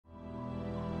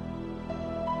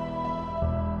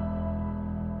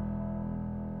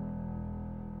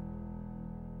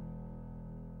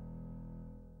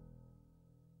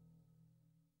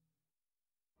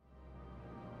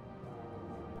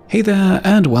Hey there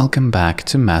and welcome back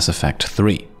to Mass Effect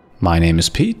 3. My name is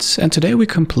Pete and today we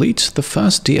complete the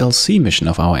first DLC mission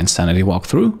of our Insanity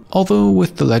walkthrough, although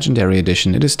with the Legendary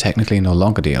Edition it is technically no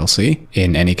longer DLC.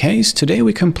 In any case, today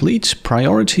we complete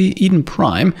Priority Eden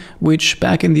Prime, which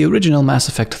back in the original Mass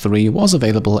Effect 3 was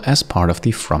available as part of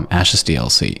the From Ashes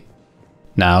DLC.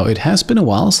 Now, it has been a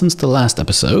while since the last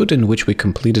episode in which we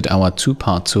completed our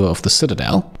two-part tour of the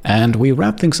Citadel, and we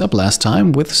wrapped things up last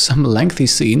time with some lengthy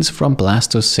scenes from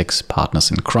Blaster 6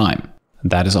 Partners in Crime.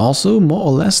 That is also more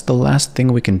or less the last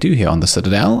thing we can do here on the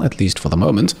Citadel, at least for the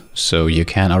moment, so you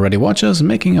can already watch us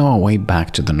making our way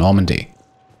back to the Normandy.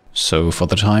 So for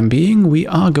the time being, we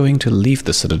are going to leave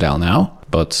the Citadel now,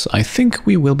 but I think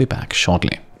we will be back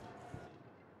shortly.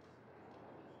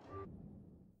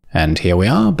 And here we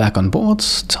are, back on board,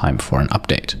 time for an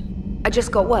update. I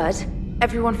just got word.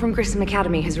 Everyone from Grissom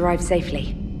Academy has arrived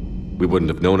safely. We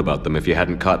wouldn't have known about them if you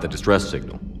hadn't caught the distress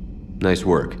signal. Nice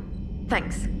work.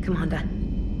 Thanks, Commander.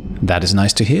 That is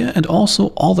nice to hear, and also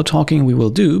all the talking we will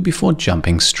do before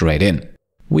jumping straight in.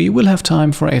 We will have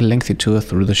time for a lengthy tour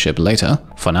through the ship later.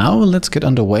 For now, let's get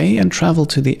underway and travel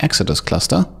to the Exodus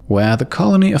cluster, where the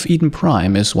colony of Eden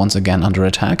Prime is once again under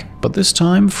attack, but this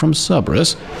time from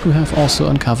Cerberus, who have also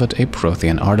uncovered a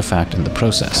Prothean artifact in the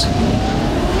process.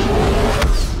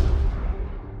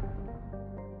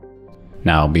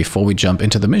 Now, before we jump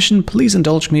into the mission, please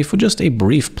indulge me for just a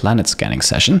brief planet scanning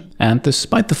session, and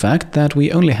despite the fact that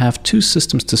we only have 2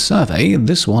 systems to survey,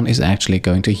 this one is actually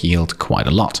going to yield quite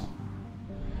a lot.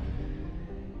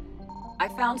 I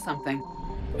found something.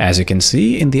 As you can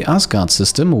see, in the Asgard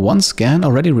system, one scan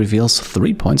already reveals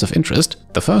 3 points of interest,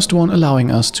 the first one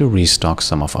allowing us to restock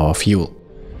some of our fuel.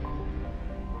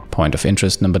 Point of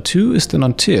interest number 2 is the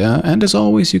Nontir, and as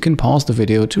always you can pause the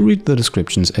video to read the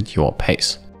descriptions at your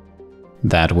pace.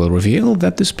 That will reveal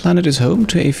that this planet is home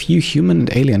to a few human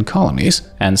and alien colonies,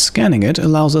 and scanning it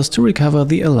allows us to recover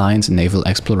the Alliance Naval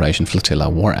Exploration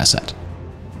Flotilla war asset.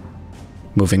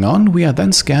 Moving on, we are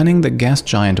then scanning the gas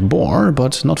giant Boar,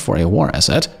 but not for a war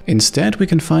asset. Instead, we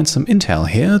can find some intel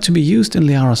here to be used in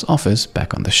Liara's office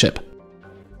back on the ship.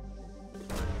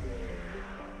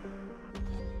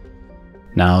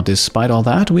 Now, despite all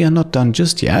that, we are not done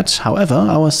just yet. However,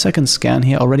 our second scan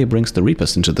here already brings the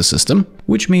Reapers into the system,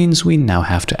 which means we now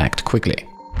have to act quickly.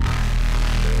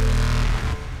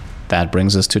 That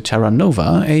brings us to Terra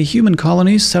Nova, a human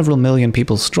colony several million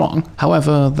people strong.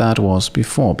 However, that was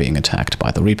before being attacked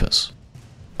by the Reapers.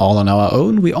 All on our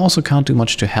own, we also can't do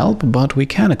much to help, but we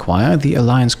can acquire the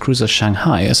Alliance cruiser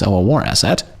Shanghai as our war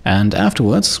asset, and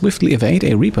afterwards swiftly evade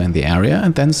a Reaper in the area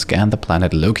and then scan the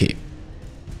planet Loki.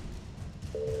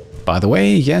 By the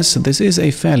way, yes, this is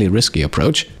a fairly risky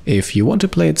approach. If you want to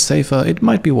play it safer, it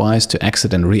might be wise to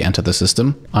exit and re-enter the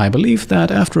system. I believe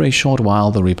that after a short while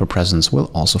the Reaper presence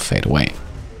will also fade away.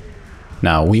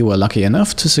 Now, we were lucky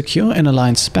enough to secure an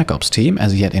Alliance Spec Ops team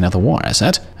as yet another war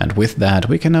asset, and with that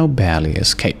we can now barely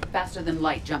escape. Faster than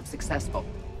light jump successful.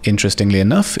 Interestingly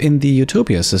enough, in the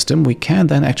Utopia system we can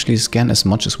then actually scan as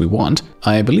much as we want.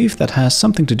 I believe that has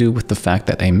something to do with the fact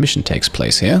that a mission takes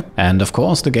place here, and of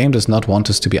course the game does not want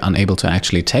us to be unable to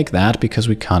actually take that because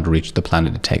we can't reach the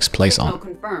planet it takes place on.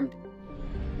 Confirmed.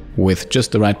 With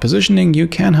just the right positioning, you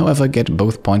can however get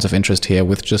both points of interest here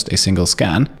with just a single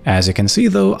scan. As you can see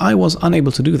though, I was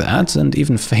unable to do that and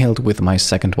even failed with my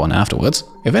second one afterwards.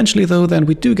 Eventually though, then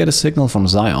we do get a signal from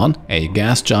Zion, a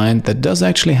gas giant that does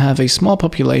actually have a small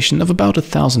population of about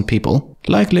 1,000 people,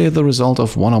 likely the result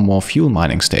of one or more fuel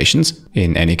mining stations.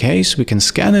 In any case, we can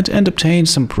scan it and obtain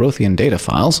some Prothean data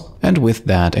files, and with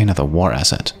that another war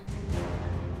asset.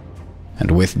 And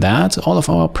with that, all of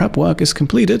our prep work is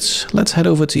completed. Let's head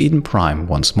over to Eden Prime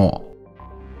once more.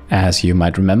 As you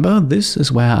might remember, this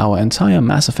is where our entire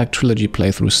Mass Effect trilogy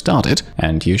playthrough started,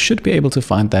 and you should be able to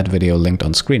find that video linked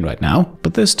on screen right now,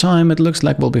 but this time it looks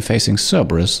like we'll be facing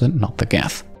Cerberus and not the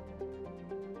Geth.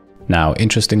 Now,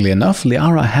 interestingly enough,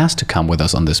 Liara has to come with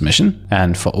us on this mission,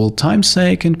 and for old time's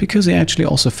sake, and because he actually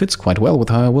also fits quite well with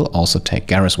her, we'll also take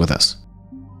Garrus with us.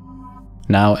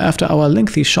 Now, after our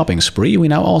lengthy shopping spree, we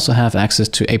now also have access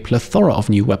to a plethora of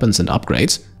new weapons and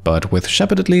upgrades, but with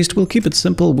Shepard at least we'll keep it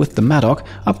simple with the Maddock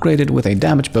upgraded with a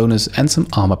damage bonus and some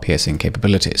armor-piercing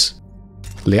capabilities.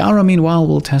 Liara meanwhile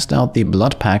will test out the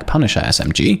Bloodpack Punisher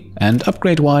SMG, and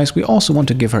upgrade-wise we also want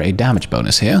to give her a damage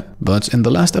bonus here, but in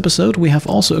the last episode we have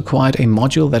also acquired a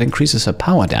module that increases her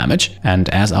power damage, and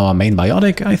as our main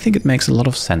biotic I think it makes a lot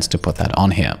of sense to put that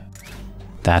on here.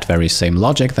 That very same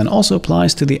logic then also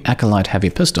applies to the Acolyte Heavy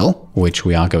Pistol, which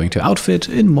we are going to outfit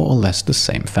in more or less the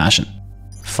same fashion.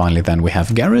 Finally then we have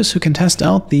Garrus, who can test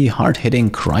out the hard-hitting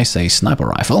Chrysay sniper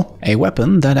rifle, a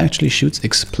weapon that actually shoots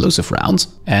explosive rounds,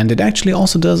 and it actually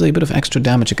also does a bit of extra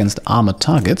damage against armored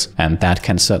targets, and that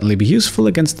can certainly be useful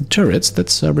against the turrets that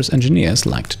Cerberus engineers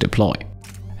like to deploy.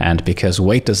 And because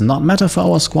weight does not matter for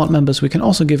our squad members, we can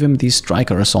also give him the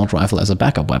Striker assault rifle as a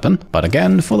backup weapon, but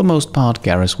again, for the most part,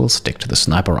 Garrus will stick to the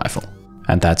sniper rifle.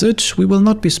 And that's it, we will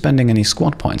not be spending any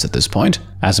squad points at this point.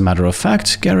 As a matter of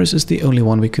fact, Garrus is the only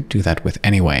one we could do that with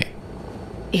anyway.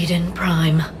 Eden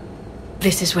Prime.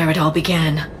 This is where it all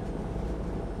began.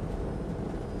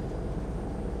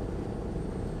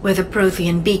 Where the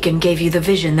Prothean beacon gave you the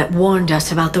vision that warned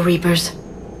us about the Reapers.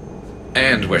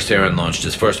 And where Saren launched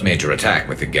his first major attack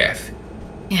with the Geth.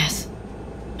 Yes.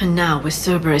 And now with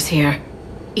Cerberus here,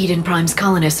 Eden Prime's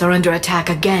colonists are under attack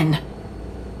again.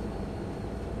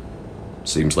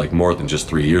 Seems like more than just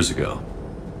 3 years ago.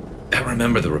 I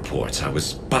remember the reports. I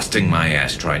was busting my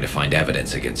ass trying to find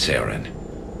evidence against Saren.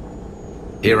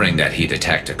 Hearing that he'd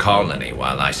attacked a colony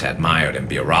while I sat mired in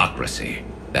bureaucracy,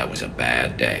 that was a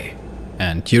bad day.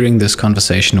 And during this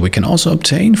conversation we can also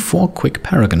obtain 4 quick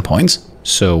Paragon points,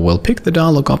 so we'll pick the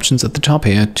dialogue options at the top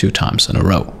here 2 times in a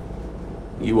row.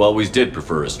 You always did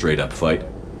prefer a straight-up fight.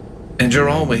 And you're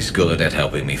always good at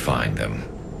helping me find them.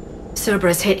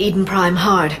 Cerberus hit Eden Prime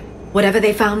hard. Whatever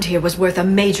they found here was worth a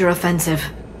major offensive.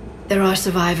 There are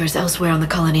survivors elsewhere on the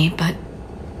colony, but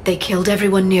they killed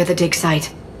everyone near the dig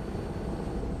site.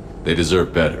 They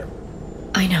deserve better.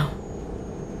 I know.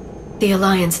 The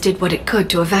Alliance did what it could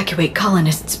to evacuate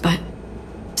colonists, but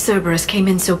Cerberus came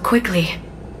in so quickly.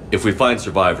 If we find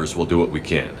survivors, we'll do what we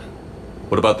can.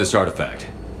 What about this artifact?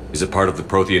 Is it part of the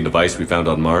Prothean device we found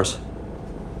on Mars?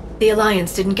 The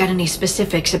Alliance didn't get any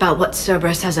specifics about what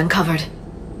Cerberus has uncovered.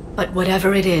 But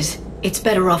whatever it is, it's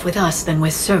better off with us than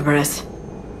with Cerberus.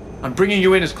 I'm bringing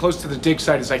you in as close to the dig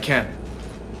site as I can.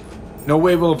 No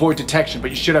way we'll avoid detection,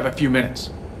 but you should have a few minutes.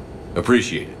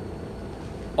 Appreciate it.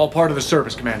 All part of the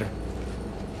service, Commander.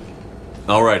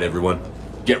 All right, everyone.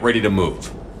 Get ready to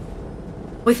move.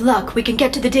 With luck, we can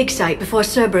get to the dig site before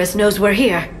Cerberus knows we're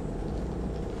here.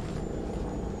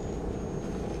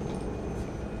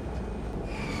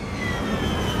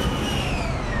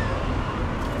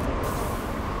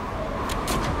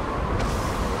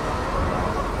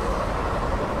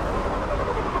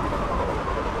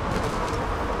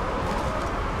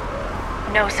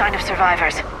 No sign of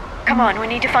survivors. Come on, we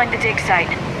need to find the dig site.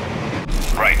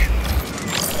 Right.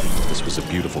 This was a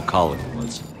beautiful colony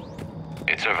once.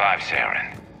 It survived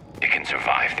Saren. It can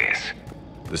survive this.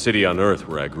 The city on Earth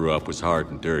where I grew up was hard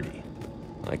and dirty.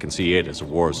 I can see it as a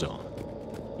war zone.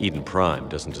 Eden Prime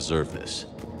doesn't deserve this.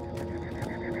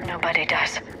 Nobody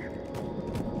does.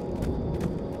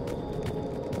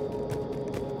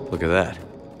 Look at that.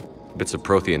 Bits of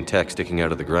Prothean tech sticking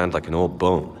out of the ground like an old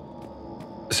bone.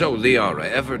 So,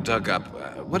 Liara, ever dug up,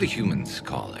 what do humans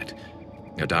call it?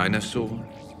 A dinosaur?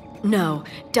 No,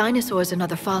 dinosaurs and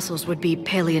other fossils would be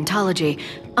paleontology.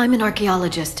 I'm an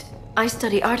archaeologist. I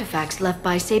study artifacts left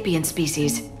by sapient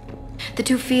species. The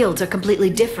 2 fields are completely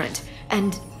different,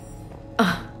 and...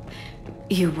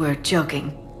 you were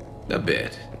joking. A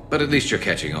bit. But at least you're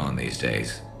catching on these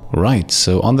days. Right,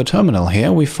 so on the terminal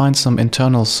here we find some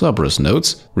internal Cerberus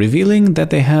notes, revealing that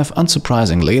they have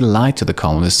unsurprisingly lied to the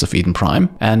colonists of Eden Prime,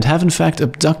 and have in fact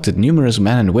abducted numerous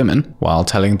men and women, while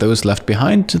telling those left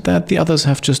behind that the others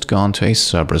have just gone to a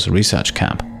Cerberus research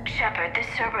camp. Shepard, this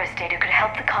Cerberus data could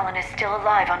help the colonists still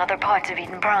alive on other parts of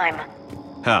Eden Prime.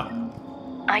 How?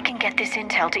 I can get this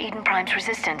intel to Eden Prime's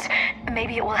resistance.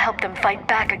 Maybe it will help them fight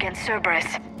back against Cerberus.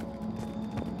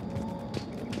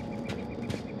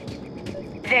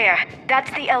 There,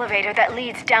 that's the elevator that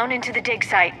leads down into the dig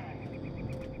site.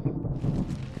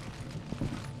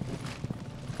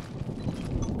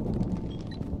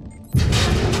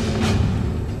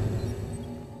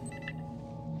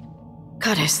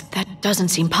 Goddess, that doesn't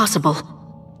seem possible.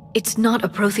 It's not a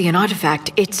Prothean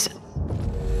artifact, it's...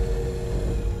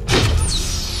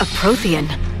 a Prothean.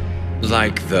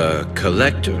 Like the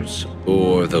Collectors,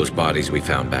 or those bodies we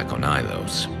found back on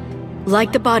Ilos?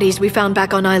 Like the bodies we found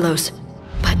back on Ilos.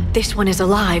 But this one is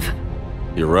alive.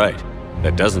 You're right.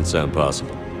 That doesn't sound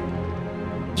possible.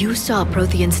 You saw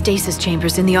Prothean stasis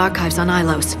chambers in the archives on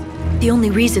Ilos. The only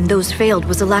reason those failed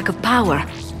was a lack of power.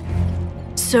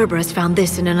 Cerberus found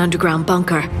this in an underground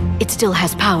bunker. It still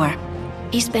has power.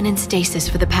 He's been in stasis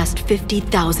for the past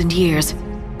 50,000 years,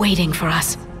 waiting for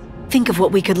us. Think of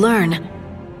what we could learn.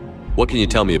 What can you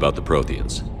tell me about the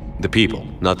Protheans? The people,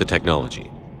 not the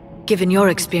technology. Given your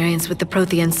experience with the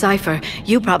Prothean cipher,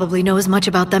 you probably know as much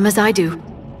about them as I do.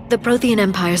 The Prothean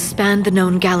Empire spanned the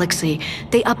known galaxy.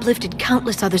 They uplifted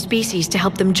countless other species to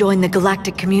help them join the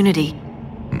galactic community.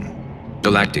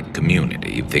 Galactic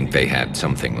community, you'd think they had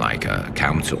something like a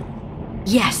council.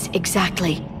 Yes,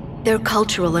 exactly. Their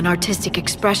cultural and artistic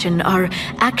expression are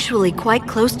actually quite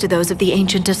close to those of the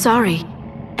ancient Asari.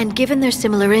 And given their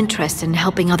similar interests in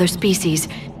helping other species,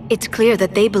 it's clear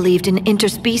that they believed in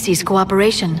interspecies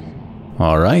cooperation.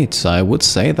 Alright, I would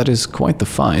say that is quite the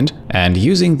find, and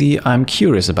using the I'm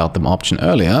curious about them option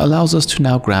earlier allows us to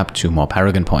now grab 2 more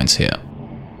Paragon points here.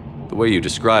 The way you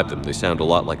describe them, they sound a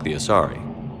lot like the Asari.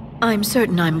 I'm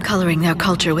certain I'm coloring their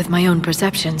culture with my own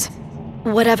perceptions.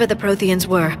 Whatever the Protheans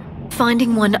were,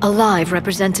 finding one alive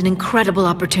represents an incredible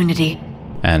opportunity.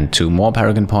 And 2 more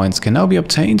Paragon points can now be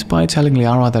obtained by telling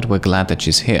Liara that we're glad that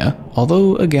she's here,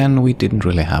 although again we didn't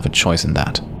really have a choice in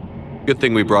that. Good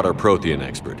thing we brought our Prothean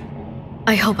Expert.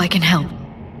 I hope I can help.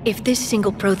 If this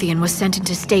single Prothean was sent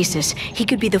into stasis, he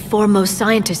could be the foremost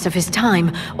scientist of his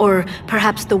time, or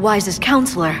perhaps the wisest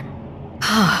counselor.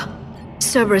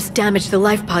 Cerberus damaged the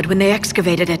life pod when they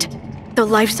excavated it. The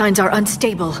life signs are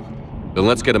unstable. Then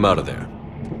let's get him out of there.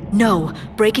 No,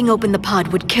 breaking open the pod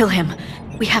would kill him.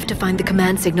 We have to find the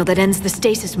command signal that ends the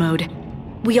stasis mode.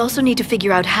 We also need to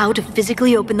figure out how to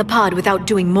physically open the pod without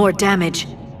doing more damage.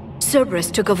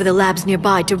 Cerberus took over the labs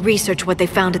nearby to research what they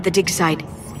found at the dig site.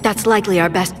 That's likely our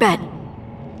best bet.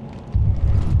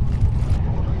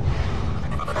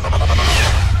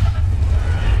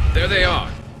 There they are.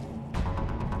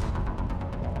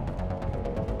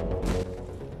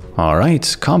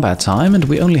 Alright, combat time, and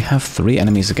we only have 3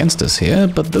 enemies against us here,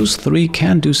 but those 3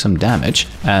 can do some damage,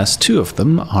 as 2 of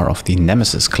them are of the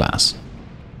Nemesis class.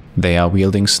 They are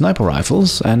wielding sniper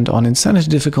rifles, and on Insanity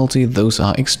difficulty those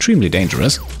are extremely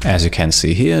dangerous. As you can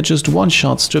see here, just one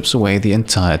shot strips away the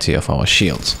entirety of our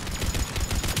shields.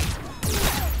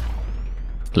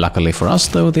 Luckily for us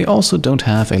though, they also don't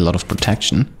have a lot of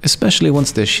protection, especially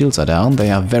once their shields are down.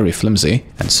 They are very flimsy,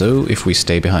 and so if we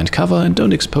stay behind cover and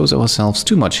don't expose ourselves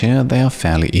too much here, they are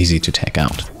fairly easy to take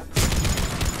out.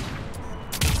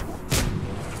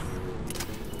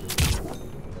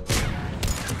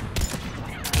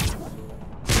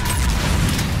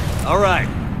 Alright,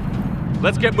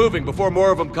 let's get moving before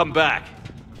more of them come back.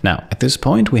 Now, at this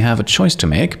point we have a choice to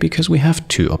make because we have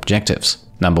 2 objectives.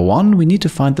 Number 1, we need to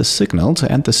find the signal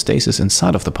to end the stasis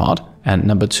inside of the pod, and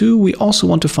number 2, we also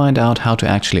want to find out how to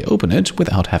actually open it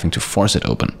without having to force it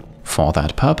open. For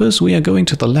that purpose, we are going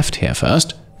to the left here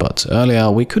first, but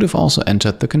earlier we could have also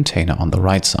entered the container on the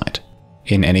right side.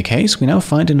 In any case, we now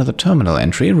find another terminal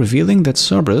entry revealing that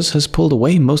Cerberus has pulled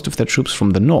away most of their troops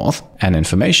from the north, and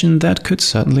information that could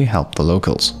certainly help the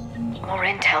locals. More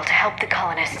intel to help the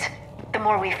colonists. The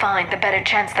more we find, the better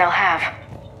chance they'll have.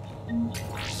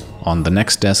 On the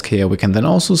next desk here we can then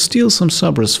also steal some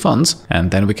Cerberus funds,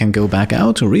 and then we can go back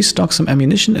out to restock some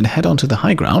ammunition and head on to the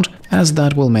high ground, as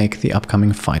that will make the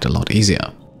upcoming fight a lot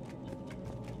easier.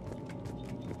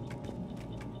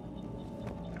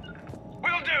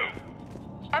 Will do!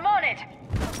 I'm on it!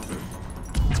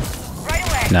 Right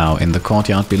away! Now in the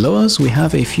courtyard below us we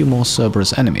have a few more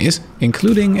Cerberus enemies,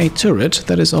 including a turret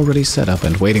that is already set up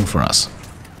and waiting for us.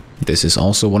 This is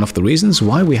also one of the reasons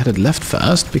why we headed left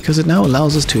first, because it now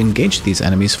allows us to engage these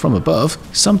enemies from above,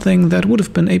 something that would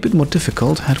have been a bit more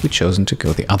difficult had we chosen to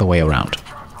go the other way around.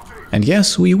 And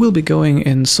yes, we will be going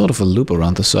in sort of a loop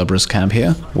around the Cerberus camp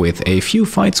here, with a few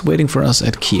fights waiting for us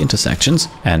at key intersections,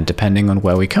 and depending on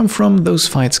where we come from, those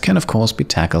fights can of course be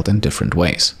tackled in different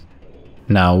ways.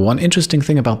 Now, one interesting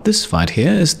thing about this fight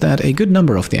here is that a good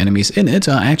number of the enemies in it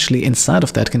are actually inside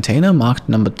of that container marked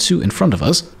number 2 in front of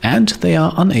us, and they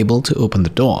are unable to open the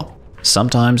door.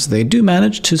 Sometimes they do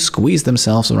manage to squeeze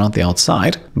themselves around the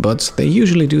outside, but they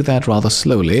usually do that rather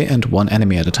slowly and one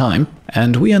enemy at a time,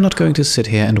 and we are not going to sit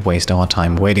here and waste our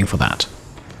time waiting for that.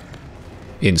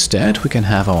 Instead, we can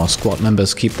have our squad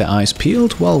members keep their eyes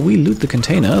peeled while we loot the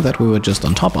container that we were just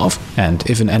on top of, and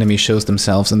if an enemy shows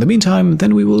themselves in the meantime,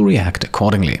 then we will react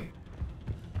accordingly.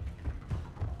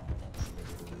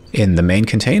 In the main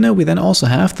container, we then also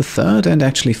have the third and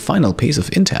actually final piece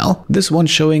of intel, this one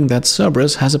showing that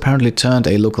Cerberus has apparently turned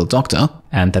a local doctor,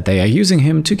 and that they are using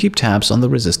him to keep tabs on the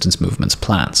Resistance movement's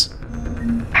plans.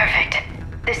 Perfect.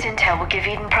 This intel will give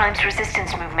Eden Prime's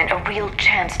resistance movement a real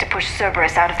chance to push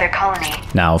Cerberus out of their colony.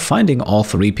 Now, finding all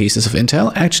 3 pieces of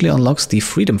intel actually unlocks the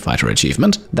Freedom Fighter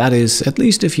achievement. That is, at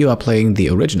least if you are playing the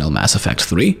original Mass Effect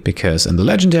 3, because in the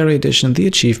Legendary Edition the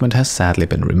achievement has sadly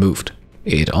been removed.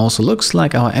 It also looks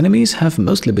like our enemies have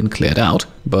mostly been cleared out,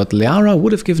 but Liara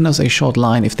would have given us a short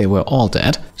line if they were all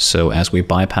dead, so as we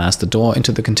bypass the door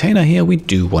into the container here, we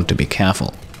do want to be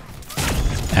careful.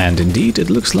 And indeed, it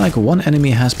looks like one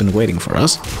enemy has been waiting for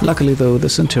us. Luckily though, the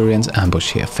Centurion's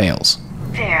ambush here fails.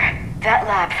 There. That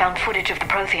lab found footage of the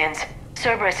Protheans.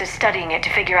 Cerberus is studying it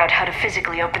to figure out how to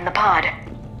physically open the pod.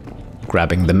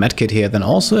 Grabbing the medkit here then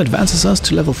also advances us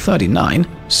to level 39,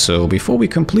 so before we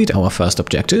complete our first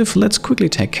objective, let's quickly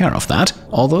take care of that,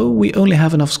 although we only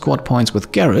have enough squad points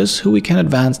with Garrus, who we can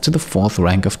advance to the 4th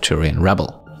rank of Turian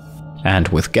Rebel. And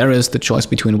with Garrus, the choice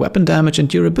between weapon damage and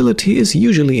durability is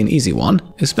usually an easy one.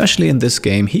 Especially in this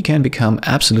game, he can become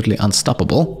absolutely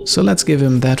unstoppable, so let's give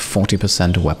him that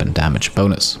 40% weapon damage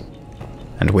bonus.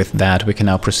 And with that, we can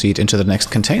now proceed into the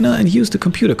next container and use the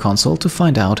computer console to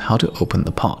find out how to open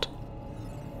the pod.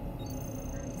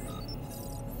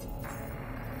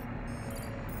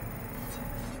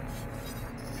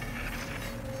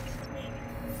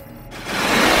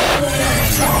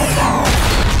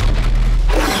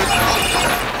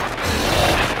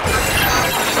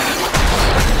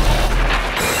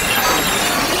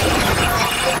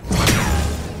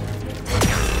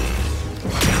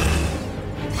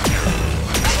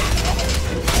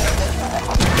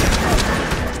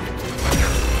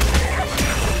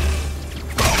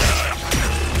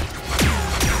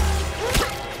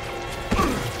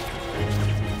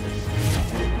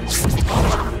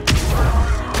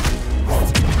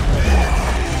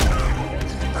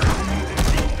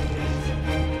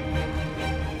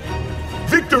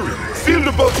 Victory! Seal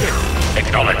the boat!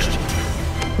 Acknowledged.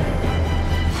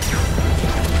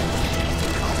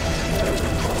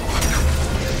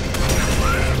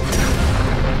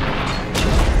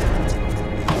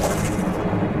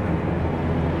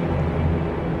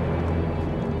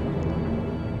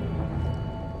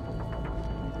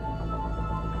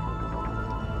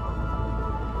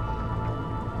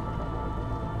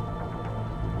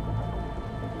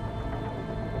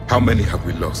 How many have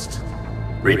we lost?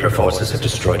 Reaper forces have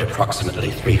destroyed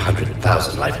approximately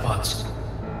 300,000 life pods.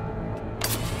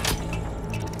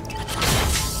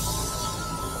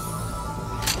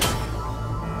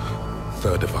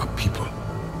 Third of our people.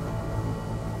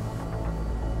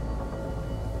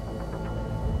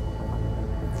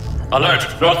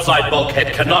 Alert! North side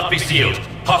bulkhead cannot be sealed.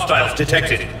 Hostiles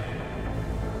detected.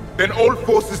 Then all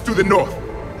forces to the north.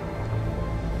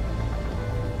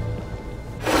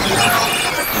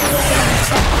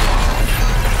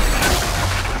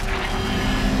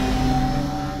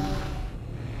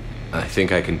 I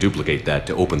think I can duplicate that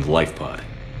to open the life pod.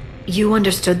 You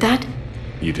understood that?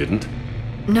 You didn't?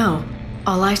 No.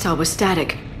 All I saw was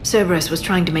static. Cerberus was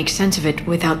trying to make sense of it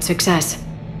without success.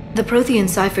 The Prothean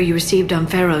cipher you received on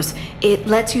Pharaohs, it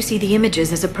lets you see the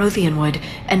images as a Prothean would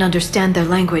and understand their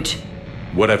language.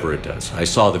 Whatever it does, I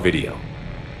saw the video.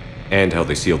 And how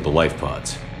they sealed the life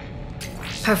pods.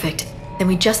 Perfect. Then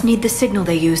we just need the signal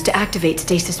they used to activate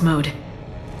stasis mode.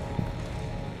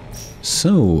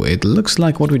 So, it looks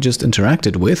like what we just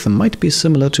interacted with might be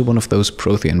similar to one of those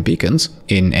Prothean beacons.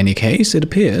 In any case, it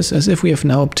appears as if we have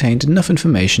now obtained enough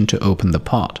information to open the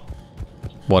pod.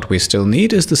 What we still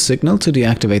need is the signal to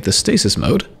deactivate the stasis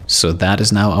mode, so that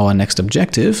is now our next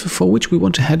objective, for which we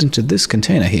want to head into this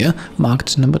container here,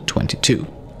 marked number 22.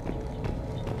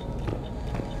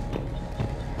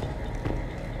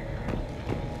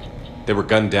 They were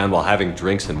gunned down while having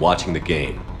drinks and watching the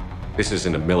game. This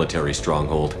isn't a military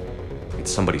stronghold.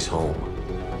 It's somebody's home.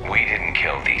 We didn't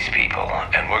kill these people,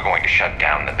 and we're going to shut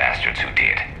down the bastards who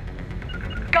did.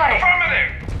 Got it!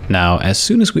 Affirmative! Now, as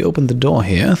soon as we open the door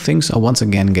here, things are once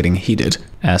again getting heated,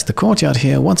 as the courtyard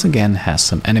here once again has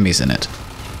some enemies in it.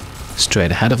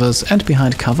 Straight ahead of us and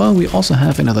behind cover we also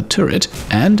have another turret,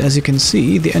 and as you can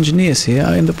see, the engineers here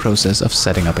are in the process of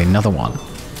setting up another one.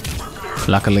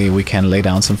 Luckily, we can lay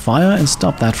down some fire and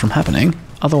stop that from happening,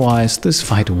 otherwise this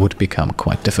fight would become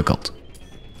quite difficult.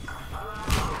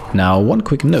 Now, one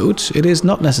quick note, it is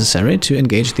not necessary to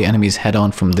engage the enemies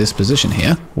head-on from this position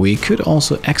here. We could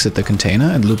also exit the container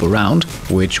and loop around,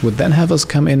 which would then have us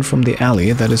come in from the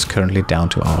alley that is currently down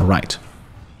to our right.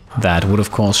 That would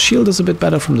of course shield us a bit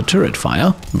better from the turret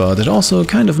fire, but it also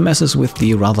kind of messes with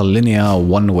the rather linear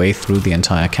one-way through the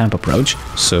entire camp approach,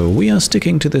 so we are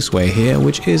sticking to this way here,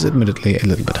 which is admittedly a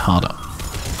little bit harder.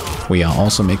 We are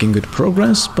also making good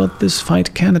progress, but this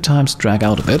fight can at times drag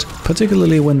out a bit,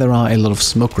 particularly when there are a lot of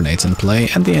smoke grenades in play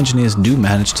and the engineers do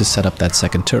manage to set up that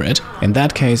second turret. In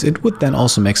that case, it would then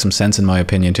also make some sense in my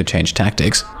opinion to change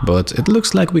tactics, but it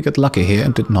looks like we got lucky here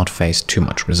and did not face too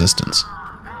much resistance.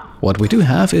 What we do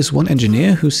have is one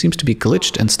engineer who seems to be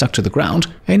glitched and stuck to the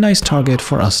ground, a nice target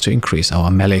for us to increase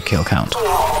our melee kill count.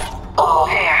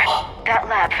 There. That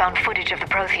lab found footage of the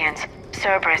Protheans.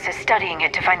 Cerberus is studying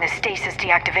it to find the stasis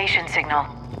deactivation signal.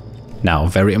 Now,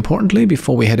 very importantly,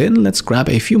 before we head in, let's grab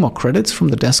a few more credits from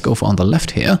the desk over on the left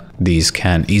here. These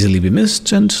can easily be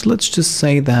missed, and let's just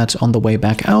say that on the way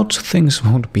back out, things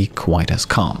won't be quite as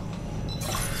calm.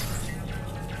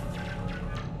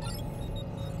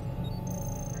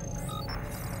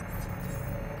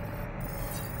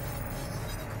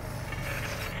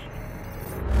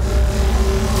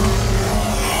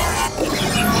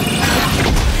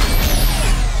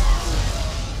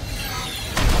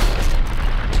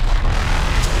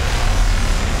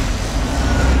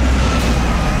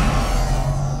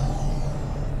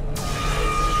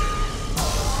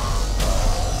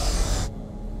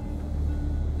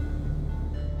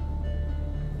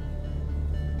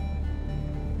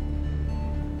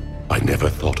 never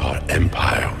thought our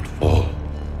empire would fall.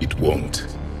 It won't.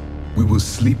 We will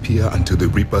sleep here until the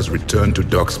Reapers return to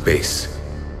dark space.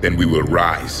 Then we will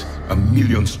rise,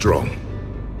 1,000,000 strong.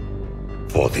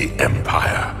 For the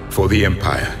Empire. For the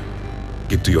Empire.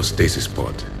 Get to your stasis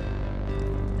pod.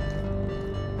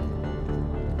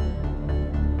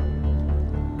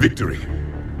 Victory.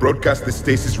 Broadcast the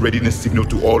stasis readiness signal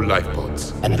to all life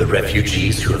pods. And the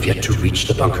refugees who have yet to reach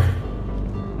the bunker.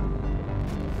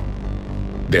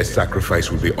 Their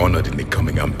sacrifice will be honored in the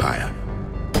coming Empire.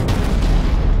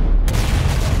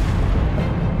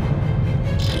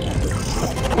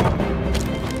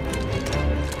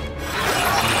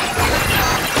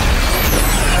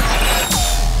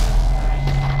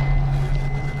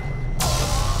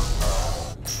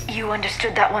 You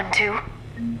understood that one too?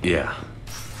 Yeah.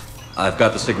 I've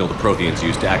got the signal the Protheans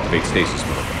used to activate stasis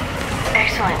mode.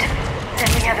 Excellent.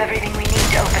 Then we have everything we need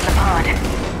to open the pod.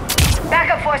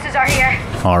 Backup forces are here.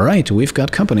 Alright, we've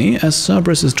got company as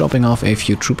Cerberus is dropping off a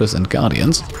few troopers and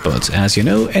guardians, but as you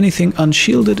know, anything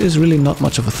unshielded is really not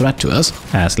much of a threat to us,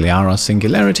 as Liara's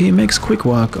singularity makes quick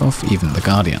work of even the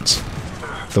guardians.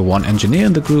 The one engineer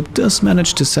in the group does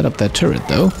manage to set up their turret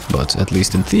though, but at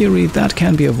least in theory that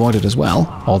can be avoided as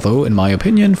well, although in my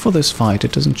opinion for this fight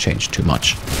it doesn't change too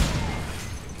much.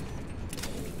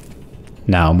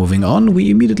 Now moving on, we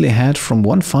immediately head from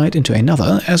one fight into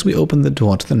another as we open the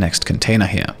door to the next container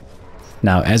here.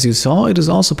 Now as you saw, it is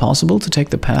also possible to take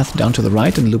the path down to the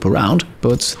right and loop around,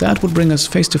 but that would bring us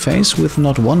face to face with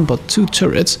not one but two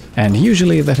turrets, and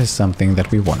usually that is something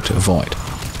that we want to avoid.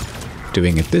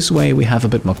 Doing it this way, we have a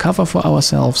bit more cover for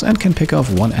ourselves and can pick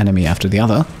off one enemy after the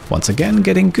other, once again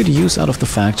getting good use out of the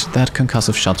fact that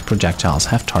concussive shot projectiles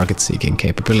have target-seeking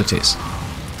capabilities.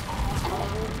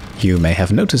 You may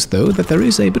have noticed though that there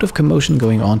is a bit of commotion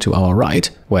going on to our right,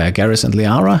 where Garrus and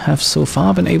Liara have so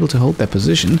far been able to hold their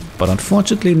position, but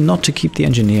unfortunately not to keep the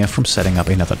engineer from setting up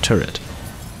another turret.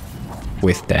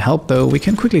 With their help though, we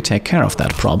can quickly take care of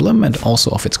that problem and also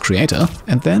of its creator,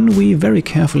 and then we very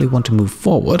carefully want to move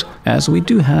forward, as we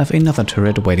do have another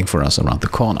turret waiting for us around the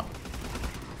corner.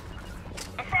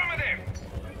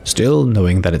 Still,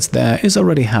 knowing that it's there is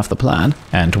already half the plan,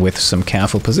 and with some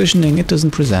careful positioning it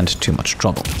doesn't present too much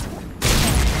trouble.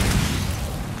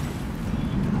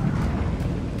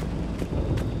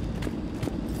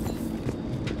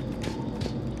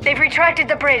 They've retracted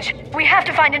the bridge. We have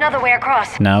to find another way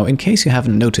across. Now, in case you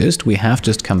haven't noticed, we have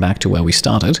just come back to where we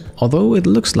started, although it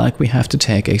looks like we have to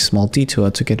take a small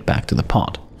detour to get back to the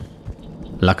pod.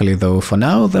 Luckily though, for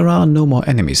now there are no more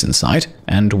enemies in sight,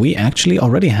 and we actually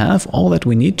already have all that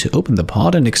we need to open the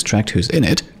pod and extract who's in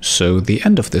it, so the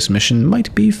end of this mission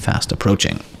might be fast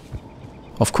approaching.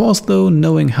 Of course though,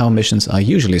 knowing how missions are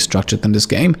usually structured in this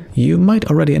game, you might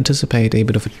already anticipate a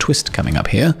bit of a twist coming up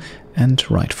here, and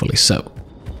rightfully so.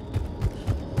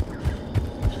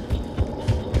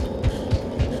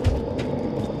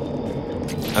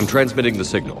 I'm transmitting the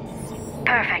signal.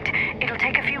 Perfect. It'll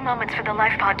take a few moments for the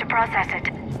life pod to process it.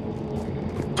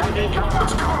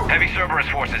 Heavy Cerberus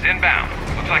forces inbound.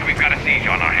 Looks like we've got a siege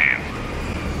on our hands.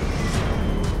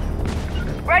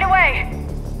 Right away!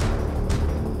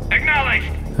 Acknowledged!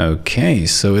 Okay,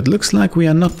 so it looks like we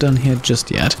are not done here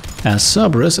just yet, as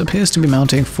Cerberus appears to be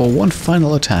mounting for one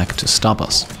final attack to stop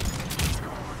us.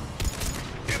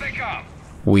 Here they come!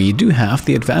 We do have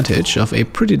the advantage of a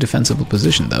pretty defensible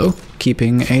position though,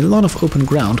 keeping a lot of open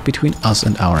ground between us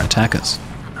and our attackers.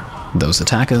 Those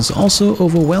attackers also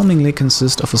overwhelmingly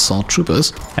consist of assault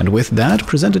troopers, and with that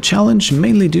present a challenge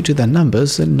mainly due to their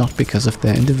numbers and not because of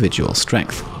their individual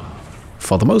strength.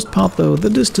 For the most part though, the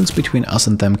distance between us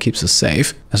and them keeps us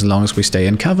safe. As long as we stay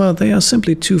in cover, they are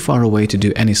simply too far away to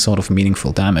do any sort of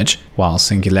meaningful damage, while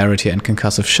singularity and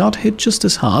concussive shot hit just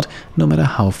as hard no matter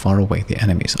how far away the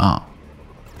enemies are.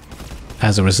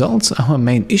 As a result, our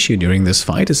main issue during this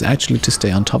fight is actually to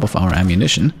stay on top of our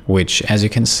ammunition, which, as you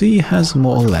can see, has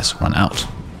more or less run out.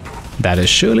 That is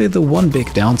surely the one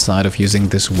big downside of using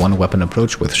this one-weapon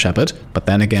approach with Shepard, but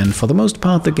then again, for the most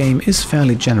part the game is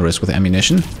fairly generous with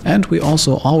ammunition, and we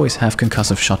also always have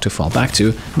concussive shot to fall back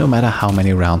to, no matter how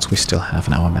many rounds we still have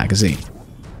in our magazine.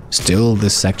 Still,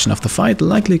 this section of the fight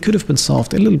likely could have been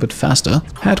solved a little bit faster,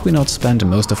 had we not spent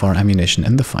most of our ammunition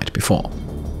in the fight before.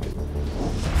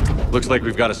 Looks like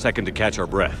we've got a second to catch our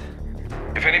breath.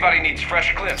 If anybody needs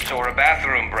fresh clips or a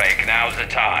bathroom break, now's the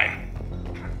time.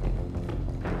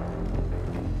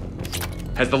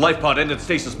 Has the life pod entered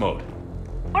stasis mode?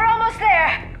 We're almost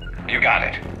there! You got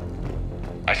it.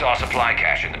 I saw a supply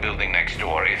cache in the building next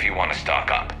door if you want to stock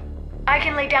up. I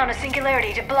can lay down a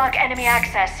singularity to block enemy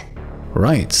access.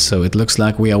 Right, so it looks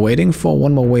like we are waiting for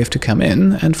one more wave to come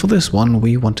in, and for this one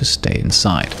we want to stay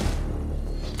inside.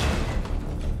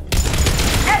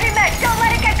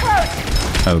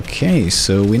 Okay,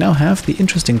 so we now have the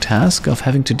interesting task of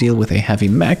having to deal with a heavy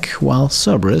mech while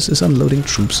Cerberus is unloading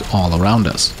troops all around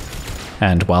us.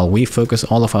 And while we focus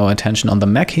all of our attention on the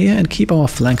mech here and keep our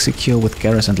flank secure with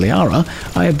Garrus and Liara,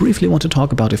 I briefly want to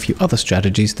talk about a few other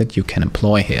strategies that you can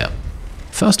employ here.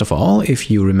 First of all,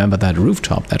 if you remember that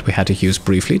rooftop that we had to use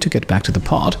briefly to get back to the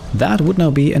pod, that would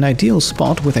now be an ideal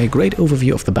spot with a great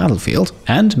overview of the battlefield,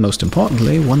 and most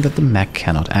importantly, one that the mech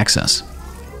cannot access.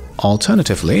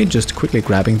 Alternatively, just quickly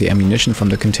grabbing the ammunition from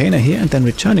the container here and then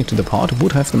returning to the pod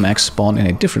would have the mech spawn in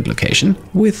a different location,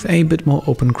 with a bit more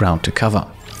open ground to cover.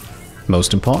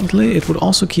 Most importantly, it would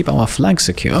also keep our flank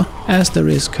secure, as there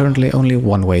is currently only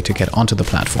one way to get onto the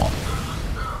platform.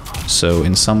 So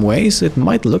in some ways, it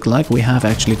might look like we have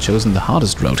actually chosen the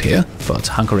hardest road here, but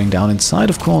hunkering down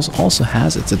inside of course also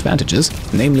has its advantages,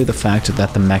 namely the fact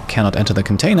that the mech cannot enter the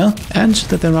container, and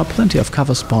that there are plenty of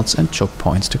cover spots and choke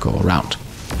points to go around.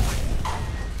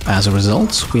 As a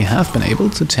result, we have been able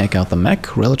to take out the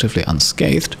mech relatively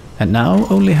unscathed, and now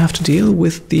only have to deal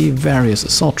with the various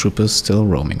assault troopers still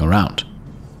roaming around.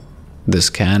 This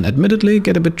can admittedly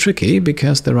get a bit tricky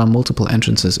because there are multiple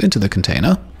entrances into the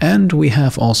container, and we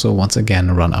have also once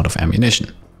again run out of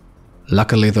ammunition.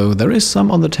 Luckily though, there is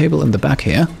some on the table in the back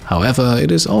here, however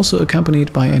it is also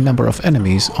accompanied by a number of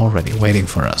enemies already waiting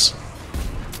for us.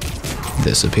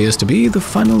 This appears to be the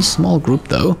final small group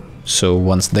though, so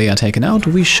once they are taken out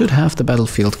we should have the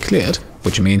battlefield cleared,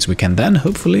 which means we can then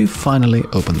hopefully finally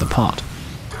open the pod.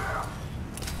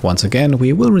 Once again,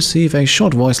 we will receive a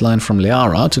short voice line from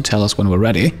Liara to tell us when we're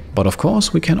ready, but of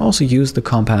course we can also use the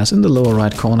compass in the lower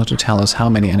right corner to tell us how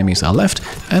many enemies are left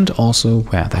and also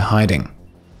where they're hiding.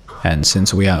 And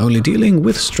since we are only dealing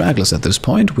with stragglers at this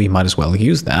point, we might as well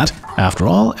use that. After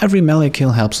all, every melee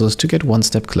kill helps us to get one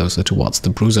step closer towards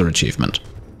the Bruiser achievement.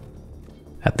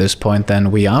 At this point then,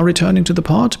 we are returning to the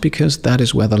pod because that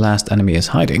is where the last enemy is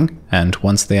hiding, and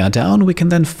once they are down we can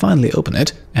then finally open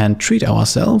it and treat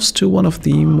ourselves to one of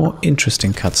the more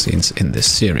interesting cutscenes in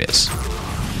this series.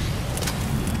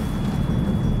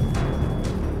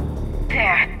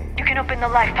 There, you can open the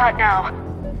life pod now.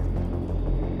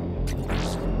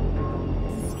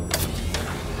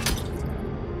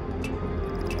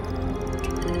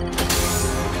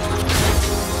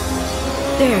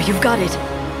 There, you've got it.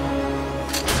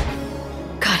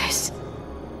 Goddess.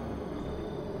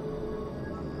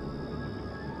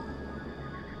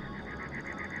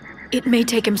 It may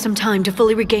take him some time to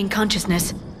fully regain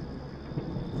consciousness.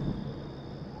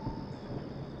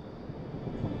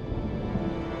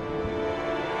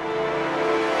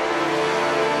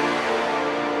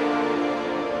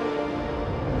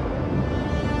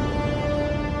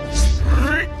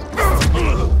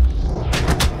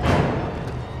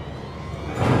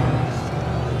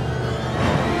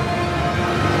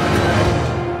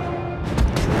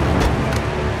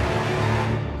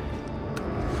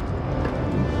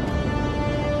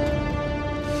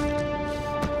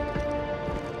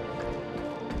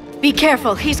 Be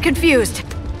careful, he's confused.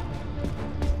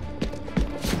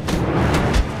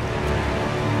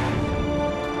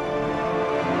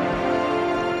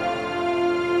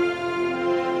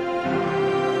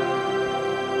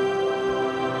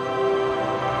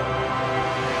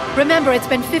 Remember, it's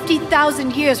been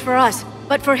 50,000 years for us,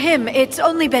 but for him, it's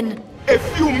only been... a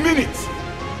few minutes!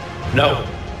 No,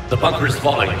 the bunker is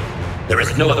falling. There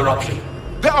is no other option.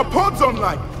 There are pods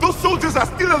online! Those soldiers are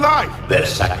still alive! Their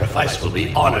sacrifice will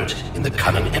be honored in the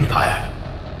coming Empire.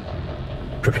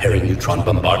 Preparing neutron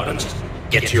bombardment.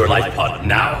 Get to your life pod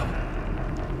now.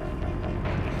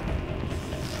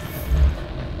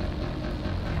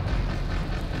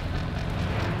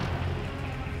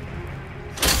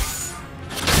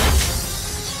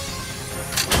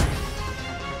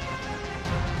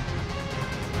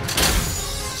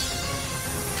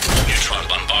 Neutron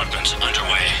bombardment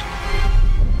underway.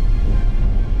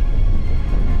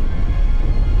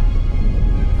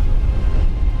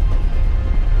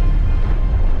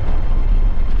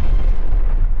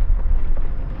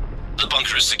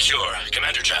 Secure,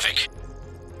 Commander Javik.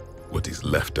 What is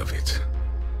left of it?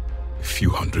 A few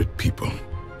hundred people.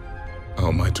 How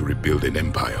am I to rebuild an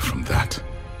empire from that?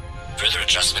 Further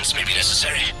adjustments may be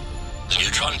necessary. The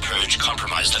neutron purge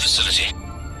compromised the facility.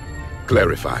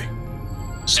 Clarify.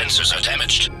 Sensors are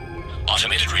damaged.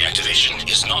 Automated reactivation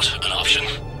is not an option.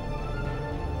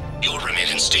 You'll remain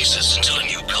in stasis until a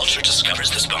new culture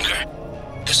discovers this bunker.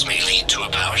 This may lead to a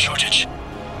power shortage.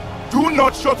 Do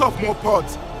not shut off more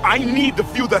pods! I need the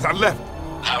few that are left!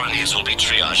 Power needs will be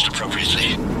triaged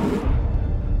appropriately.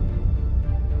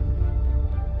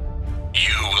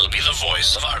 You will be the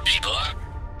voice of our people.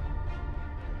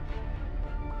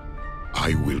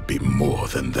 I will be more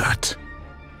than that.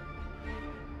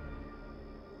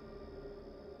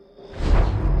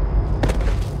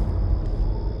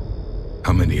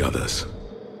 others.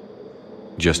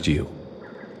 Just you.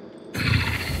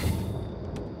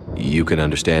 You can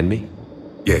understand me?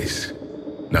 Yes.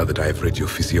 Now that I have read your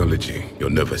physiology, your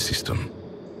nervous system,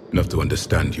 enough to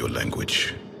understand your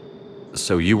language.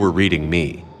 So you were reading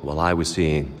me, while I was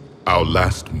seeing... Our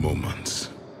last moments.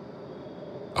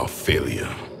 Our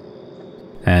failure.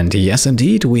 And yes,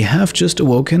 indeed, we have just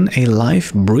awoken a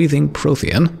life-breathing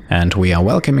Prothean, and we are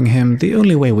welcoming him the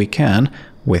only way we can,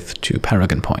 with 2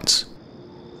 Paragon points.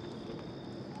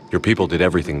 Your people did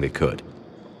everything they could.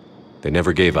 They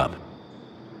never gave up.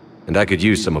 And I could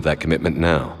use some of that commitment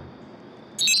now.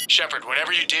 Shepard,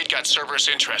 whatever you did got Cerberus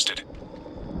interested.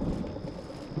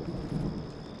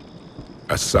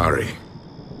 Asari.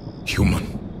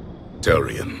 Human.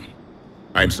 Turian.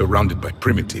 I'm surrounded by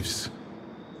primitives.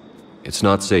 It's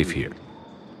not safe here.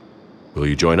 Will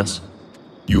you join us?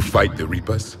 You fight the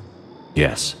Reapers?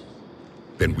 Yes.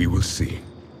 Then we will see.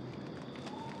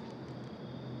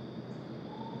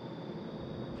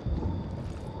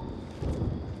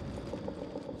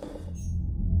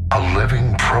 A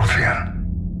living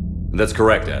Prothean. That's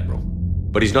correct, Admiral.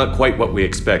 But he's not quite what we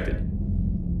expected.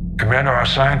 Commander, our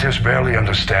scientists barely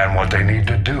understand what they need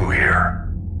to do here.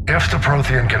 If the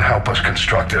Prothean can help us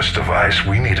construct this device,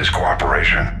 we need his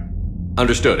cooperation.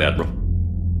 Understood, Admiral.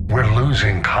 We're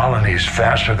losing colonies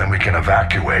faster than we can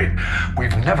evacuate.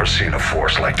 We've never seen a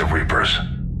force like the Reapers.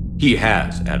 He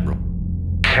has, Admiral.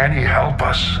 Can he help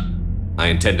us? I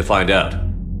intend to find out.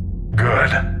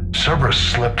 Good. Cerberus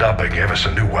slipped up and gave us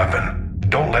a new weapon.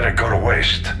 Don't let it go to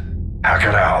waste. Hack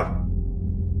it out.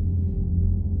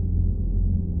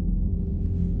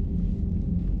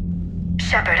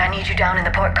 Shepard, I need you down in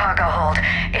the port cargo hold.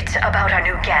 It's about our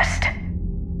new guest.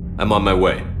 I'm on my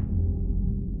way.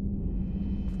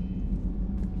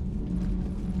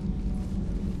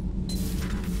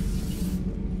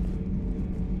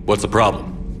 What's the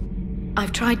problem?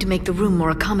 I've tried to make the room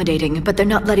more accommodating, but they're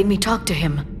not letting me talk to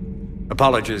him.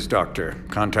 Apologies, Doctor.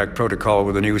 Contact protocol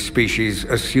with a new species.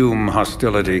 Assume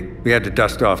hostility. We had to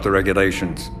dust off the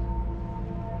regulations.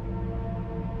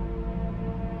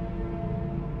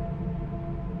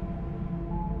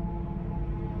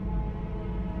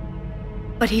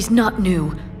 But he's not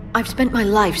new. I've spent my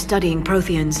life studying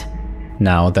Protheans.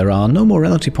 Now, there are no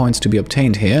morality points to be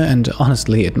obtained here, and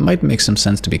honestly, it might make some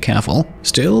sense to be careful.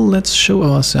 Still, let's show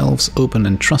ourselves open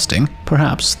and trusting.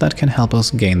 Perhaps that can help us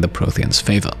gain the Protheans'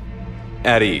 favor.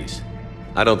 At ease.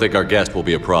 I don't think our guest will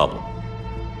be a problem.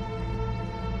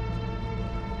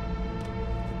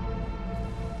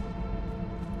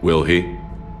 Will he?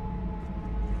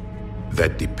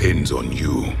 That depends on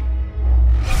you.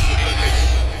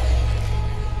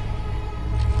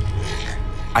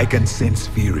 I can sense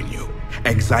fear in you,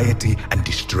 anxiety and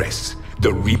distress.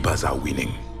 The Reapers are winning.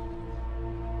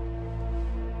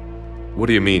 What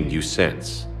do you mean, you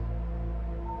sense?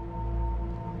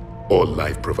 All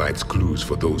life provides clues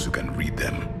for those who can read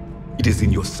them. It is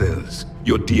in your cells,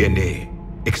 your DNA.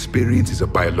 Experience is a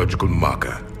biological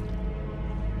marker.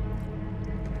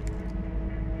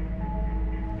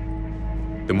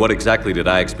 Then what exactly did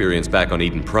I experience back on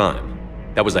Eden Prime?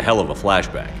 That was a hell of a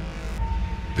flashback.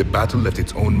 The battle left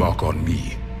its own mark on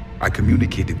me. I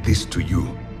communicated this to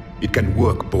you. It can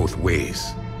work both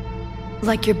ways.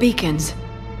 Like your beacons?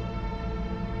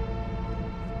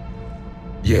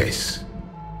 Yes.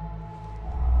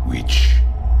 Which?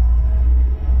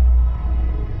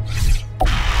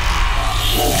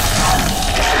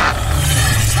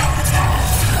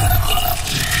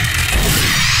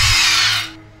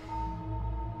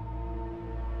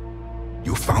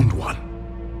 You found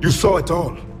one. You saw it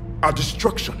all. Our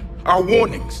destruction, our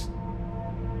warnings.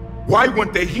 Why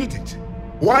weren't they heeded?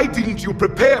 Why didn't you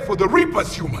prepare for the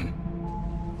Reapers, human?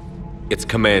 It's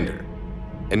Commander.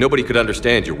 And nobody could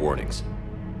understand your warnings.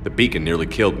 The beacon nearly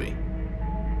killed me.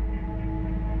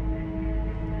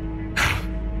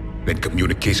 Then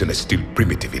communication is still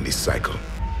primitive in this cycle.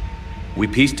 We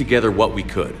pieced together what we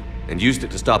could, and used it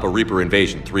to stop a Reaper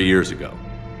invasion 3 years ago.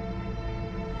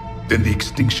 Then the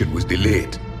extinction was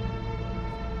delayed.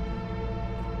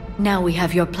 Now we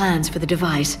have your plans for the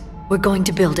device. We're going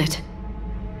to build it.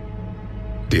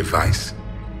 Device?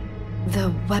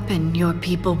 The weapon your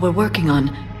people were working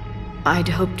on. I'd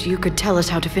hoped you could tell us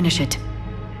how to finish it.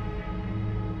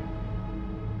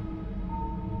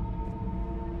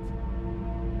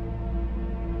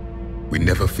 We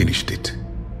never finished it.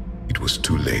 It was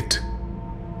too late.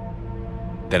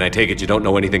 Then I take it you don't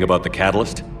know anything about the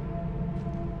catalyst?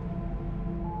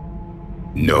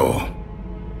 No.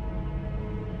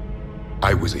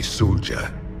 I was a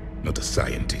soldier, not a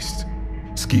scientist.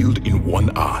 Skilled in one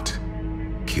art,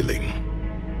 killing.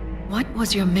 What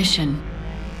was your mission?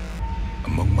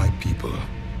 Among my people,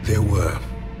 There were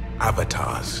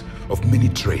avatars of many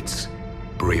traits: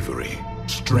 bravery,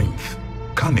 strength,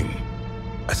 cunning.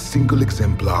 A single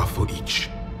exemplar for each.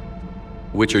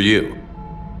 Which are you?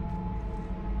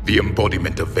 The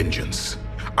embodiment of vengeance.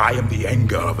 I am the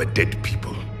anger of a dead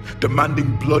people,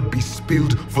 demanding blood be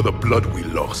spilled for the blood we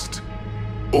lost.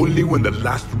 Only when the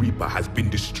last Reaper has been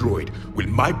destroyed will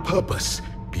my purpose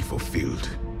be fulfilled.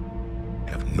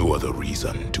 I have no other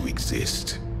reason to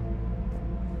exist.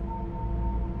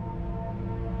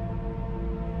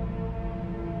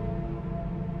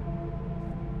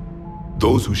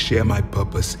 Those who share my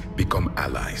purpose become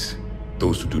allies.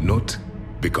 Those who do not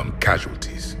become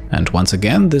casualties. And once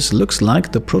again, this looks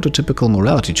like the prototypical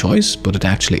morality choice, but it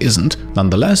actually isn't.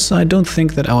 Nonetheless, I don't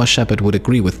think that our Shepard would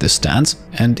agree with this stance,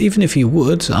 and even if he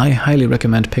would, I highly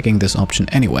recommend picking this option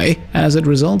anyway, as it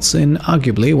results in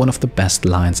arguably one of the best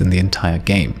lines in the entire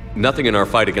game. Nothing in our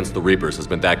fight against the Reapers has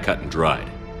been that cut and dried.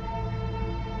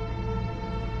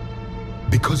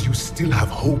 Because you still have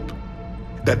hope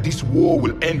that this war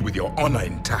will end with your honor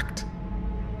intact.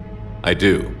 I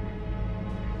do.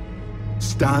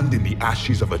 Stand in the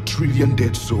ashes of 1 trillion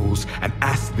dead souls and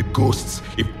ask the ghosts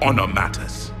if honor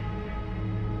matters.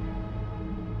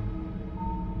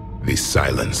 This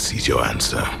silence is your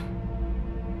answer.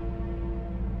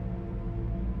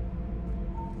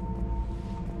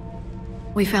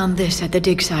 We found this at the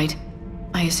dig site.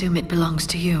 I assume it belongs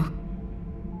to you.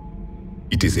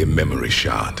 It is a memory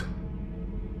shard.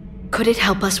 Could it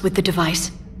help us with the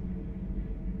device?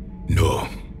 No,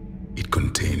 it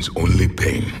contains only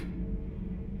pain.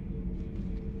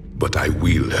 But I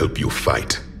will help you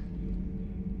fight.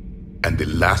 And the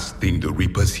last thing the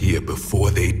Reapers hear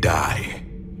before they die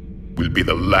will be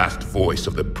the last voice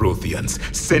of the Protheans,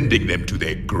 sending them to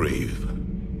their grave.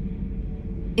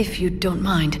 If you don't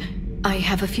mind, I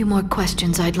have a few more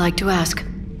questions I'd like to ask.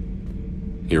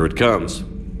 Here it comes.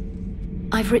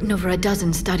 I've written over a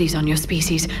dozen studies on your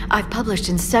species. I've published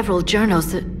in several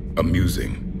journals that...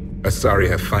 Amusing. Asari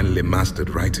have finally mastered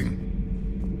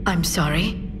writing. I'm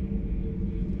sorry?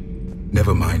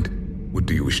 Never mind. What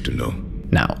do you wish to know?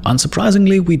 Now,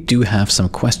 unsurprisingly, we do have some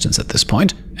questions at this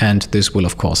point, and this will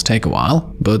of course take a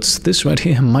while, but this right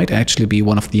here might actually be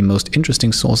one of the most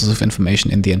interesting sources of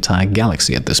information in the entire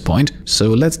galaxy at this point, so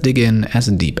let's dig in as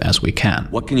deep as we can.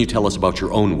 What can you tell us about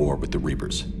your own war with the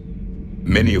Reapers?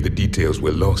 Many of the details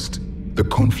were lost. The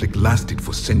conflict lasted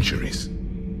for centuries.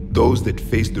 Those that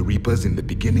faced the Reapers in the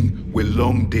beginning were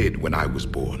long dead when I was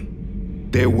born.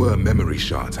 There were memory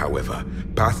shards, however,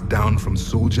 passed down from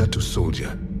soldier to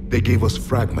soldier. They gave us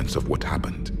fragments of what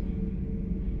happened.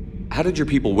 How did your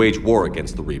people wage war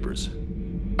against the Reapers?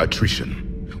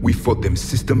 Attrition. We fought them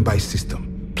system by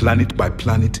system, planet by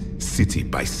planet, city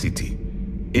by city.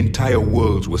 Entire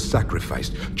worlds were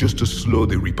sacrificed just to slow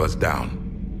the Reapers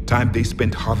down. Time they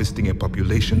spent harvesting a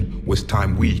population was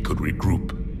time we could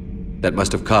regroup. That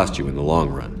must have cost you in the long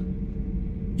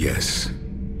run. Yes.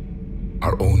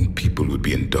 Our own people would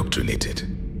be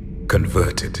indoctrinated,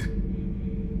 converted,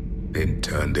 then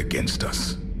turned against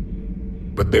us.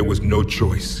 But there was no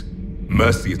choice.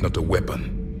 Mercy is not a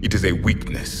weapon. It is a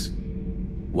weakness.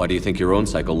 Why do you think your own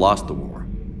cycle lost the war?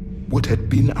 What had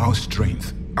been our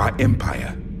strength, our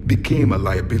empire, became a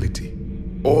liability.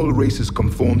 All races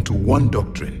conformed to one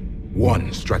doctrine,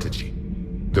 one strategy.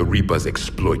 The Reapers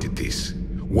exploited this.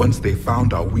 Once they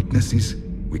found our weaknesses,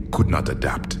 we could not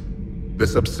adapt. The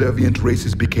subservient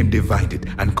races became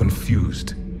divided and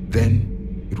confused.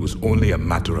 Then, it was only a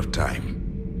matter of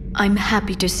time. I'm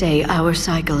happy to say our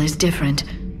cycle is different.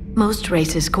 Most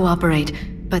races cooperate,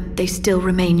 but they still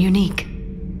remain unique.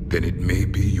 Then it may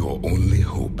be your only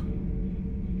hope.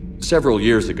 Several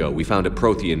years ago, we found a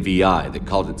Prothean VI that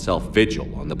called itself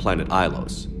Vigil on the planet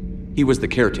Ilos. He was the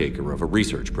caretaker of a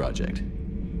research project.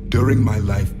 During my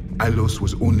life, Ilos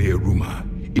was only a rumor.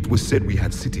 It was said we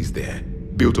had cities there,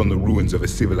 built on the ruins of a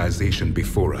civilization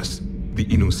before us, the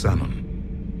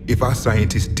Inusanon. If our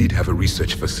scientists did have a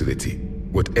research facility,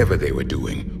 whatever they were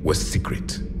doing was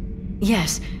secret.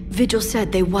 Yes, Vigil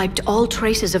said they wiped all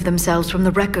traces of themselves from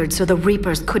the records so the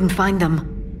Reapers couldn't find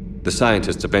them. The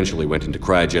scientists eventually went into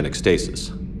cryogenic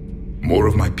stasis. More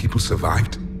of my people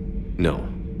survived? No,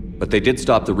 but they did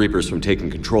stop the Reapers from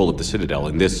taking control of the Citadel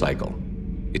in this cycle.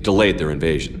 It delayed their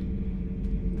invasion.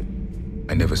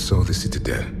 I never saw the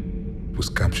Citadel. It was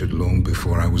captured long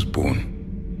before I was born.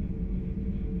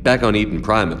 Back on Eden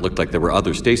Prime, it looked like there were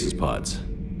other stasis pods.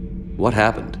 What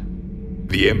happened?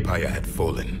 The Empire had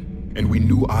fallen, and we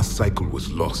knew our cycle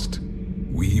was lost.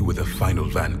 We were the final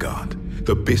vanguard,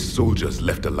 the best soldiers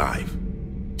left alive.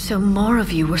 So more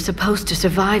of you were supposed to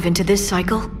survive into this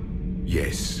cycle?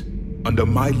 Yes. Under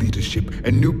my leadership,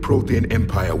 a new Prothean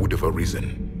Empire would have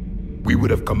arisen. we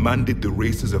would have commanded the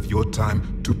races of your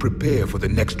time to prepare for the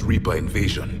next Reaper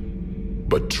invasion.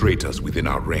 But traitors within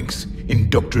our ranks,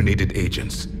 indoctrinated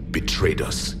agents, betrayed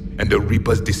us, and the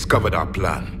Reapers discovered our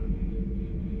plan.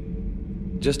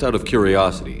 Just out of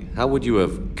curiosity, how would you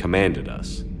have commanded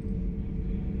us?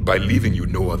 By leaving you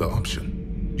no other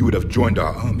option. You would have joined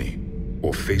our army,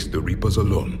 or faced the Reapers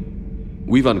alone.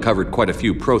 We've uncovered quite a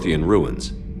few Prothean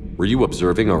ruins. Were you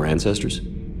observing our ancestors?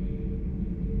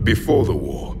 Before the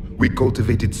war, we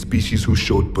cultivated species who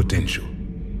showed potential.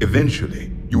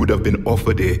 Eventually, you would have been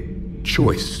offered a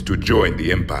choice to join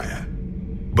the Empire.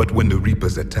 But when the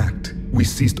Reapers attacked, we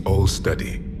ceased all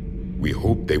study. We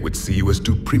hoped they would see you as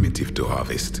too primitive to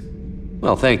harvest.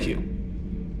 Well, thank you.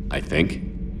 I think.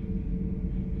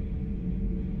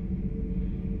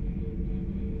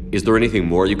 Is there anything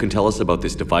more you can tell us about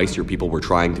this device your people were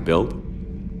trying to build?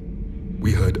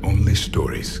 We heard only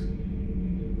stories.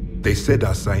 They said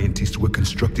our scientists were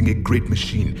constructing a great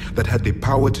machine that had the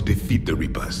power to defeat the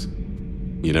Reapers.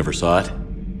 You never saw it?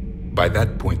 By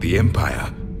that point, the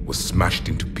Empire was smashed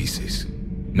into pieces.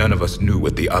 None of us knew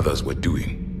what the others were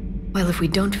doing. Well, if we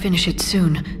don't finish it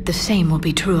soon, the same will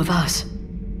be true of us.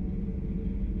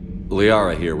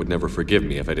 Liara here would never forgive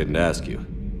me if I didn't ask you.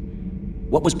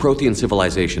 What was Prothean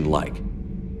civilization like?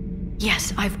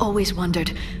 Yes, I've always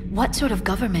wondered, what sort of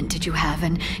government did you have,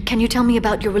 and can you tell me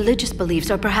about your religious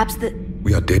beliefs, or perhaps the...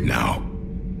 We are dead now.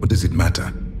 What does it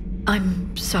matter?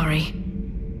 I'm sorry.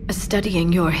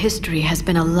 Studying your history has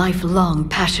been a lifelong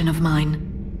passion of mine.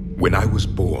 When I was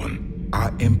born,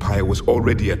 our empire was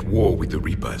already at war with the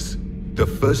Reapers. The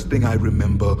first thing I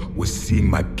remember was seeing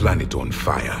my planet on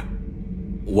fire.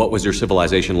 What was your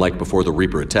civilization like before the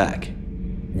Reaper attack?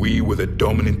 We were the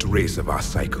dominant race of our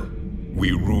cycle.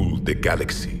 We ruled the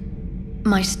galaxy.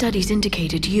 My studies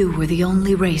indicated you were the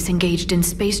only race engaged in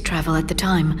space travel at the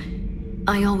time.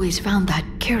 I always found that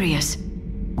curious.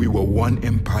 We were one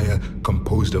empire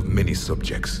composed of many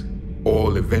subjects.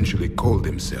 All eventually called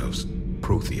themselves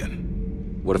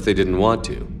Prothean. What if they didn't want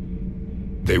to?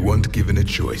 They weren't given a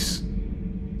choice.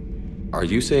 Are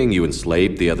you saying you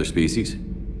enslaved the other species?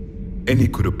 Any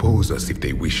could oppose us if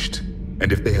they wished.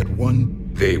 And if they had won,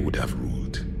 they would have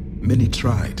ruled. Many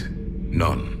tried.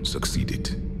 None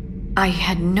succeeded. I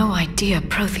had no idea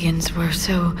Protheans were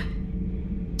so...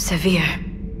 severe.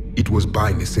 It was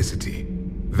by necessity.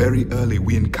 Very early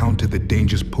we encountered the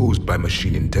dangers posed by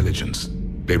machine intelligence.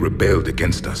 They rebelled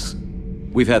against us.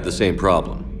 We've had the same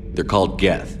problem. They're called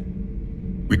Geth.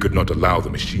 We could not allow the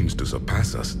machines to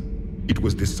surpass us. It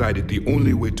was decided the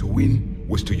only way to win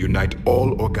was to unite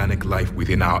all organic life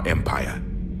within our empire.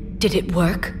 Did it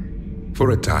work?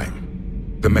 For a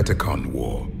time. The Metacon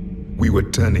War. We were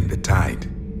turning the tide.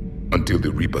 Until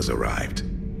the Reapers arrived.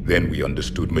 Then we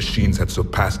understood machines had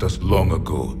surpassed us long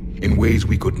ago, in ways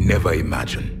we could never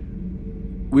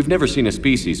imagine. We've never seen a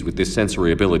species with this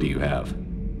sensory ability you have.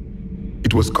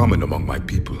 It was common among my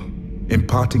people,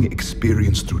 imparting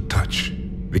experience through touch,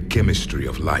 the chemistry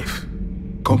of life.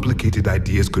 Complicated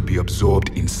ideas could be absorbed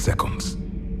in seconds.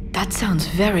 That sounds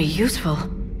very useful.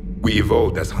 We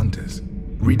evolved as hunters.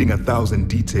 Reading 1,000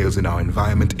 details in our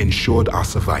environment ensured our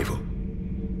survival.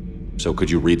 So could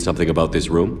you read something about this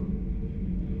room?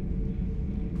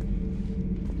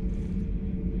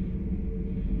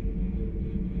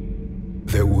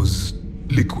 There was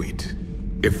liquid,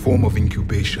 a form of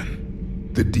incubation.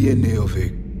 The DNA of a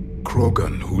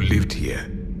Krogan who lived here.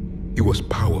 He was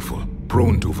powerful,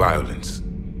 prone to violence.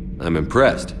 I'm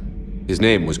impressed. His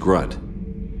name was Grunt.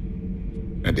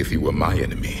 And if he were my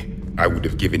enemy, I would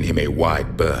have given him a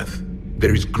wide berth.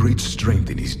 There is great strength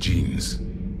in his genes.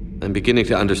 I'm beginning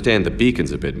to understand the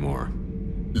beacons a bit more.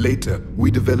 Later,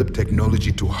 we developed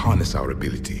technology to harness our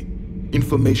ability.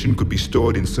 Information could be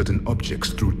stored in certain objects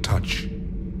through touch.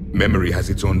 Memory has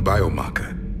its own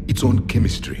biomarker, its own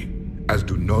chemistry, as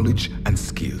do knowledge and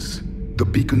skills. The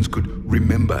beacons could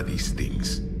remember these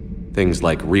things. Things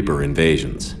like Reaper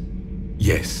invasions.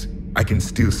 Yes, I can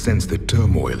still sense the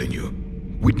turmoil in you,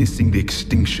 witnessing the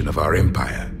extinction of our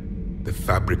empire. The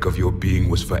fabric of your being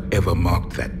was forever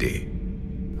marked that day.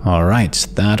 Alright,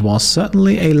 that was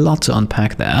certainly a lot to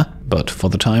unpack there, but for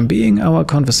the time being our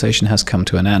conversation has come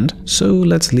to an end, so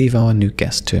let's leave our new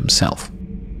guest to himself.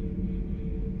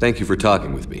 Thank you for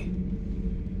talking with me.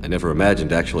 I never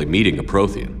imagined actually meeting a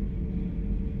Prothean.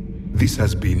 This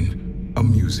has been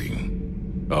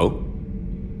amusing. Oh?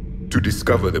 To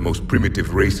discover the most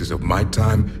primitive races of my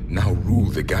time now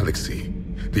rule the galaxy.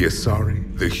 The Asari,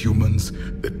 the humans,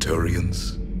 the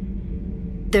Turians.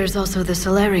 There's also the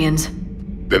Solarians.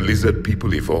 The lizard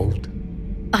people evolved?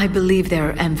 I believe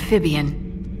they're amphibian.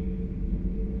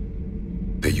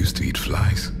 They used to eat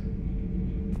flies.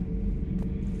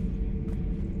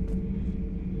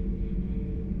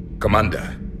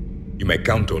 Commander, you may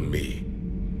count on me.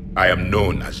 I am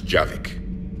known as Javik.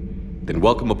 Then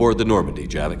welcome aboard the Normandy,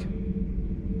 Javik.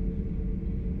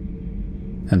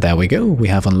 And there we go, we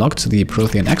have unlocked the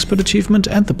Prothean Expert achievement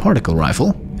and the particle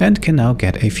rifle, and can now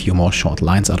get a few more short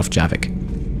lines out of Javik.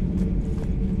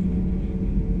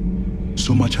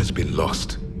 So much has been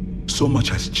lost. So much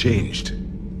has changed.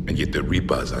 And yet the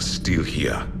Reapers are still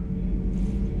here.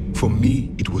 For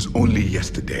me, it was only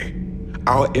yesterday.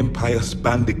 Our empire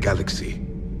spanned the galaxy.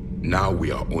 Now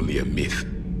we are only a myth.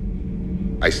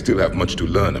 I still have much to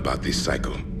learn about this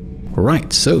cycle.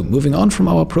 Right, so moving on from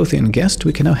our Prothean guest,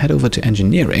 we can now head over to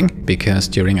engineering, because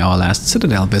during our last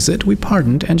Citadel visit, we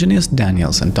pardoned engineers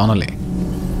Daniels and Donnelly.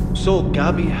 So,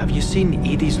 Gabby, have you seen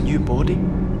Edie's new body?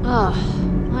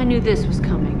 Ugh, I knew this was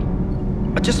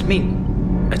coming. I just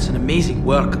mean, it's an amazing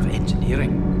work of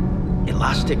engineering.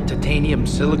 Elastic titanium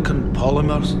silicon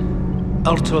polymers,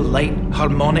 ultra-light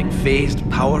harmonic phased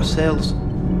power cells.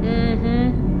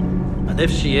 Mm-hmm. And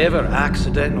if she ever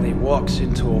accidentally walks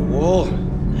into a wall,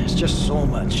 there's just so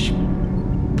much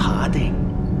padding.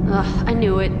 Ugh, I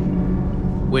knew it.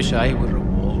 Wish I were a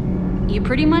wall. You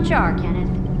pretty much are, Kenneth.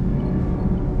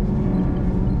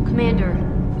 Commander,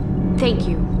 thank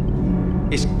you.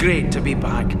 It's great to be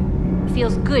back.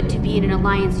 Feels good to be in an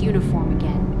Alliance uniform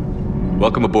again.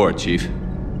 Welcome aboard, Chief.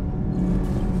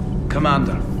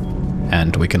 Commander.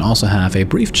 And we can also have a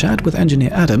brief chat with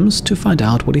Engineer Adams to find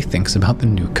out what he thinks about the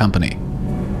new company.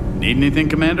 Need anything,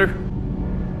 Commander?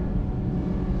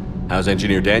 How's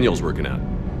Engineer Daniels working out?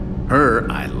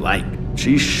 Her, I like.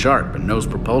 She's sharp and knows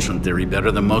propulsion theory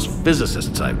better than most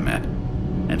physicists I've met.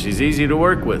 And she's easy to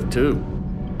work with, too.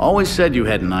 Always said you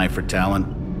had an eye for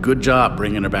talent. Good job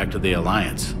bringing her back to the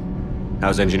Alliance.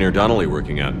 How's Engineer Donnelly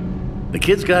working out? The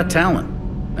kid's got talent.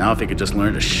 Now if he could just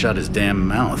learn to shut his damn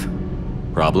mouth.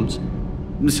 Problems?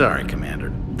 I'm sorry, Commander.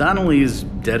 Donnelly is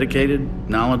dedicated,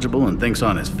 knowledgeable, and thinks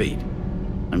on his feet.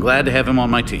 I'm glad to have him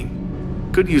on my team.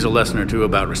 Could use a lesson or two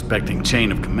about respecting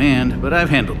chain of command, but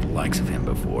I've handled the likes of him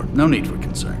before. No need for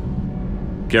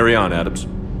concern. Carry on, Adams.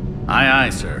 Aye, aye,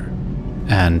 sir.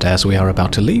 And as we are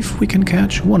about to leave, we can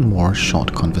catch one more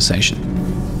short conversation.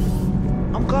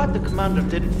 I'm glad the Commander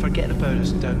didn't forget about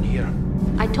us down here.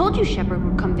 I told you Shepard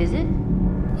would come visit.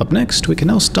 Up next, we can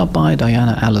now stop by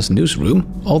Diana Alla's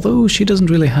newsroom, although she doesn't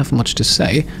really have much to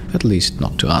say, at least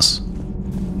not to us.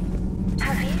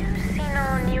 Have you seen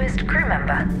our newest crew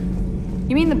member?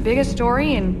 You mean the biggest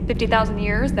story in 50,000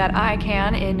 years that I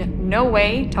can in no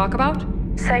way talk about?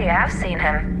 So you have seen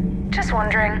him. Just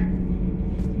wondering.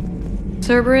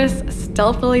 Cerberus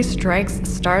stealthily strikes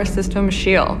star system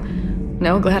shield.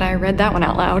 No, glad I read that one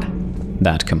out loud.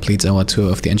 That completes our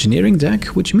tour of the engineering deck,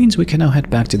 which means we can now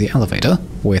head back to the elevator,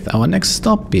 with our next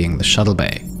stop being the shuttle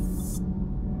bay.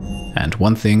 And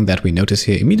one thing that we notice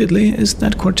here immediately is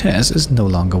that Cortez is no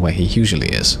longer where he usually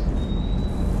is.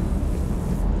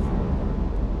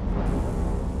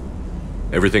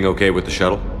 Everything okay with the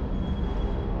shuttle?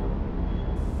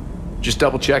 Just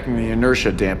double checking the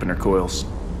inertia dampener coils.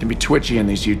 Can be twitchy in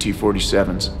these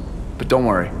UT-47s. But don't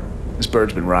worry, this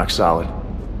bird's been rock solid.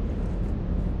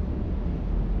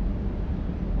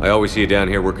 I always see you down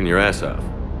here working your ass off.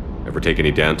 Ever take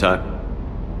any downtime?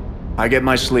 I get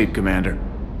my sleep, Commander.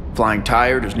 Flying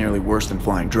tired is nearly worse than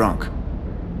flying drunk.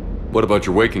 What about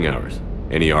your waking hours?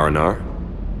 Any R&R?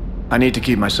 I need to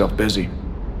keep myself busy.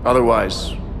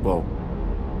 Otherwise, well,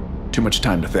 too much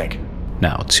time to think.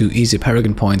 Now, 2 easy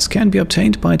Paragon points can be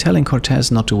obtained by telling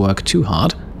Cortez not to work too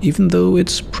hard, even though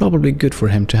it's probably good for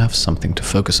him to have something to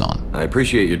focus on. I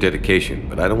appreciate your dedication,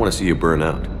 but I don't want to see you burn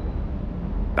out.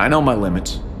 I know my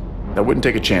limits. I wouldn't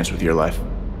take a chance with your life.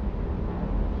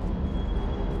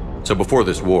 So before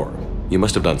this war, you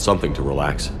must have done something to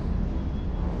relax.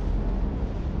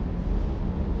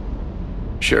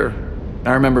 Sure.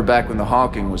 I remember back when the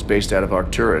Hawking was based out of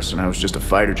Arcturus and I was just a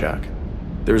fighter jock.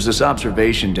 There was this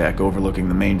observation deck overlooking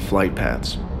the main flight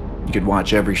paths. You could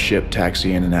watch every ship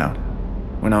taxi in and out.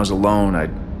 When I was alone,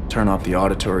 I'd turn off the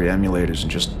auditory emulators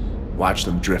and just watch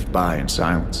them drift by in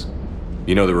silence.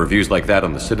 You know, the reviews like that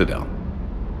on the Citadel.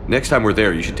 Next time we're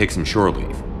there, you should take some shore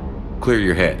leave. Clear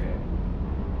your head.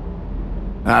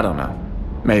 I don't know.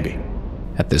 Maybe.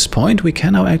 At this point, we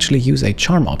can now actually use a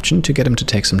charm option to get him to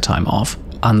take some time off.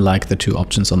 Unlike the 2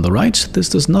 options on the right, this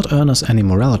does not earn us any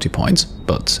morality points,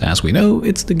 but as we know,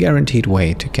 it's the guaranteed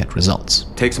way to get results.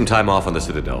 Take some time off on the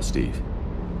Citadel, Steve.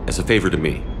 As a favor to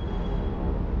me.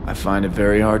 I find it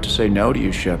very hard to say no to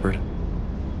you, Shepard.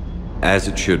 As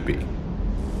it should be.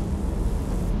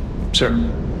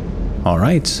 Sir.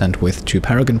 Alright, and with 2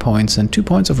 Paragon points and 2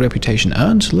 points of reputation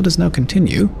earned, let us now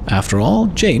continue. After all,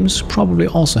 James probably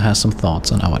also has some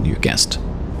thoughts on our new guest.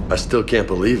 I still can't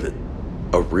believe it.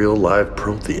 A real live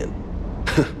Prothean.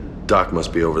 Doc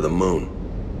must be over the moon.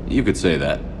 You could say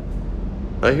that.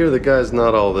 I hear the guy's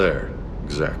not all there,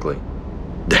 exactly.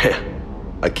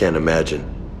 Damn, I can't imagine.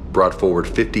 Brought forward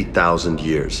 50,000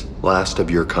 years, last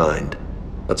of your kind.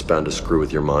 That's bound to screw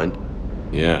with your mind.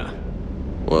 Yeah.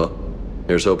 Well,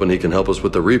 here's hoping he can help us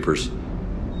with the Reapers.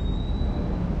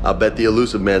 I'll bet the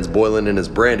elusive man's boiling in his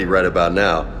brandy right about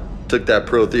now. Took that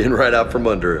Prothean right out from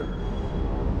under him.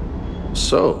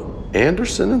 So,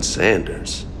 Anderson and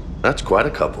Sanders. That's quite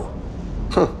a couple.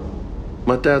 Huh.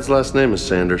 My dad's last name is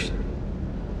Sanders.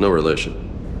 No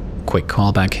relation. Quick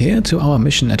callback here to our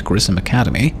mission at Grissom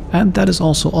Academy, and that is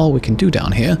also all we can do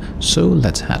down here, so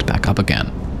let's head back up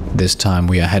again. This time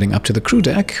we are heading up to the crew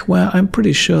deck, where I'm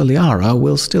pretty sure Liara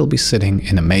will still be sitting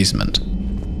in amazement.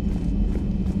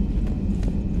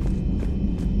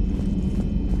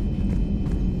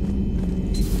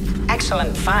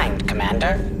 Excellent find,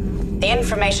 Commander. The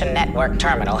information network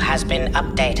terminal has been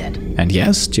updated. And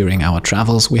yes, during our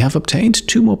travels we have obtained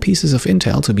 2 more pieces of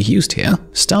intel to be used here,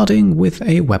 starting with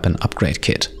a weapon upgrade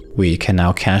kit. We can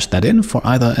now cash that in for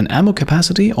either an ammo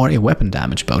capacity or a weapon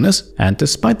damage bonus, and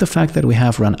despite the fact that we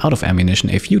have run out of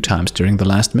ammunition a few times during the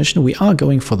last mission, we are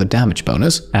going for the damage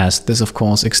bonus, as this of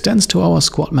course extends to our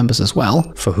squad members as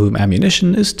well, for whom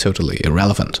ammunition is totally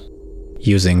irrelevant.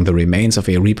 Using the remains of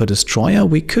a Reaper destroyer,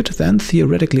 we could then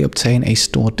theoretically obtain a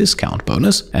store discount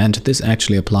bonus, and this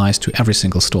actually applies to every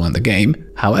single store in the game.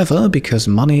 However, because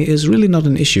money is really not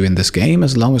an issue in this game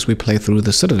as long as we play through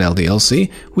the Citadel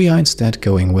DLC, we are instead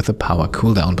going with a power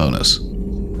cooldown bonus.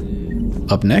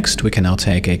 Up next, we can now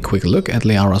take a quick look at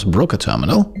Liara's broker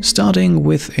terminal, starting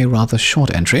with a rather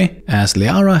short entry, as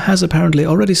Liara has apparently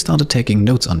already started taking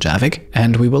notes on Javik,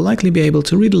 and we will likely be able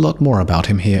to read a lot more about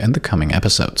him here in the coming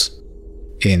episodes.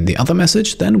 In the other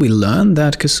message, then, we learn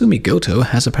that Kasumi Goto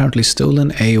has apparently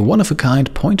stolen a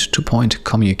one-of-a-kind point-to-point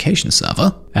communication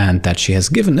server, and that she has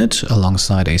given it,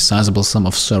 alongside a sizable sum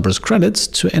of Cerberus credits,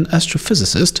 to an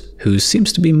astrophysicist who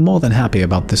seems to be more than happy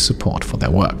about this support for their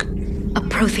work. A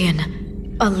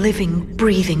Prothean. A living,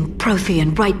 breathing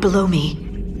Prothean right below me.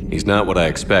 He's not what I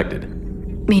expected.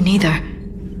 Me neither.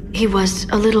 He was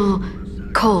a little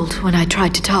cold when I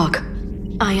tried to talk.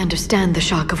 I understand the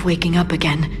shock of waking up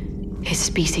again. His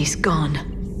species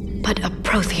gone. But a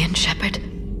Prothean, Shepard.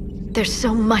 There's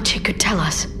so much he could tell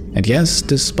us. And yes,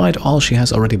 despite all she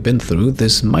has already been through,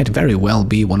 this might very well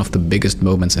be one of the biggest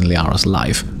moments in Liara's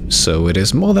life. So it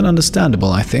is more than understandable,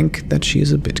 I think, that she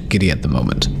is a bit giddy at the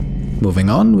moment.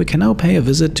 Moving on, we can now pay a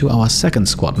visit to our second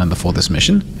squad member for this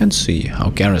mission and see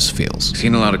how Garrus feels.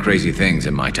 Seen a lot of crazy things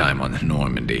in my time on the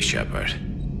Normandy, Shepard.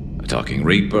 A talking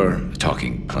Reaper, a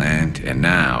talking plant, and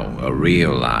now a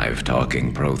real live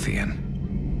talking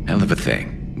Prothean. Hell of a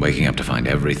thing, waking up to find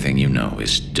everything you know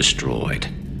is destroyed.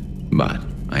 But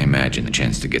I imagine the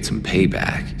chance to get some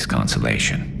payback is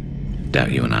consolation.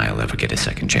 Doubt you and I'll ever get a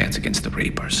second chance against the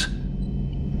Reapers.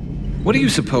 What do you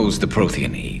suppose the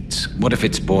Prothean eats? What if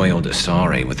it's boiled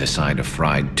asari with a side of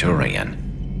fried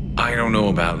Turian? I don't know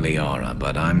about Liara,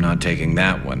 but I'm not taking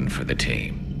that one for the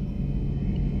team.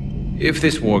 If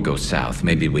this war goes south,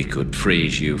 maybe we could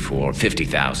freeze you for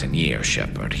 50,000 years,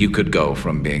 Shepard. You could go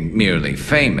from being merely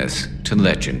famous to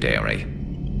legendary.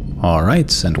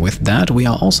 Alright, and with that we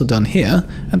are also done here,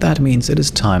 and that means it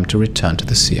is time to return to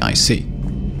the CIC.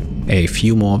 A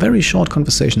few more very short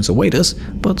conversations await us,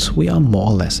 but we are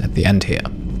more or less at the end here.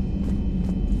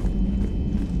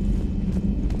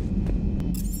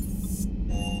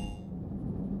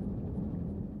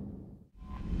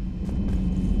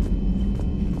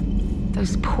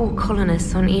 Those poor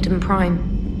colonists on Eden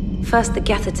Prime. First the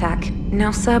Geth attack,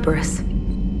 now Cerberus.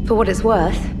 For what it's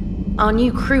worth, our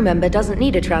new crew member doesn't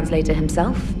need a translator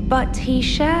himself, but he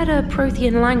shared a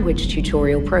Prothean language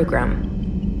tutorial program.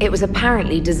 It was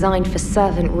apparently designed for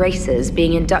servant races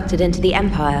being inducted into the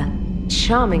Empire.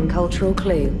 Charming cultural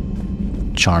clue.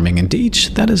 Charming indeed,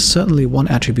 that is certainly one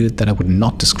attribute that I would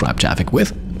not describe Javik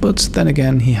with, but then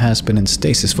again he has been in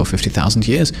stasis for 50,000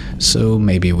 years, so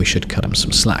maybe we should cut him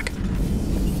some slack.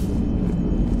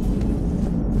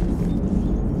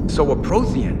 So a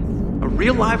Prothean? A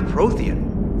real live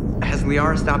Prothean? Has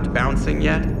Liara stopped bouncing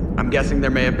yet? I'm guessing there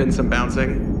may have been some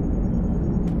bouncing.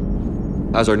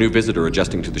 How's our new visitor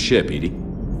adjusting to the ship, Edie?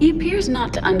 He appears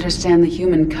not to understand the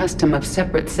human custom of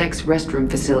separate sex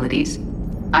restroom facilities.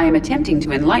 I am attempting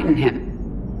to enlighten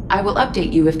him. I will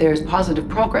update you if there is positive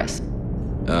progress.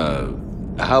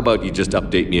 How about you just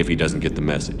update me if he doesn't get the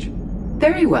message?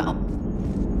 Very well.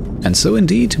 And so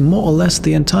indeed, more or less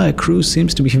the entire crew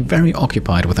seems to be very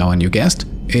occupied with our new guest,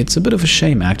 It's a bit of a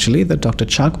shame actually that Dr.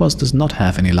 Chakwas does not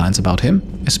have any lines about him,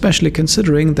 especially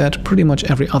considering that pretty much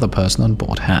every other person on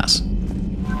board has.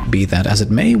 Be that as it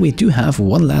may, we do have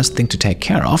one last thing to take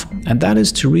care of, and that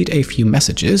is to read a few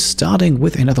messages, starting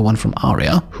with another one from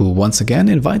Aria, who once again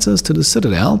invites us to the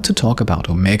Citadel to talk about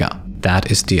Omega.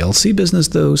 That is DLC business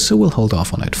though, so we'll hold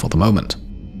off on it for the moment.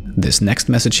 This next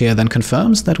message here then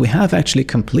confirms that we have actually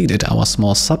completed our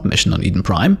small submission on Eden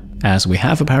Prime, as we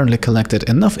have apparently collected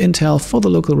enough intel for the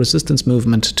local resistance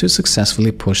movement to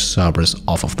successfully push Cerberus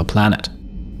off of the planet.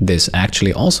 This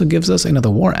actually also gives us another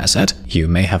war asset. You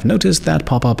may have noticed that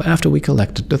pop up after we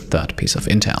collected the third piece of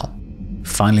intel.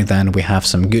 Finally then, we have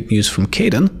some good news from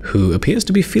Kaidan, who appears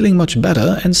to be feeling much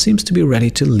better and seems to be ready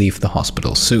to leave the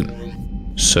hospital soon.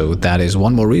 So that is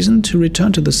one more reason to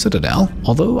return to the Citadel,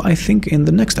 although I think in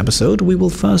the next episode we will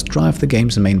first drive the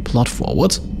game's main plot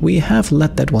forwards. We have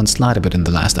let that one slide a bit in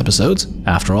the last episodes.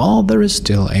 After all, there is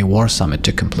still a war summit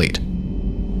to complete.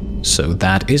 So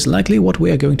that is likely what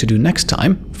we are going to do next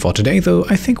time. For today though,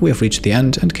 I think we have reached the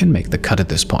end and can make the cut at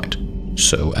this point.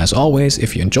 So as always,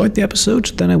 if you enjoyed the episode,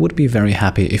 then I would be very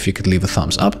happy if you could leave a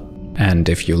thumbs up. And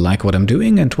if you like what I'm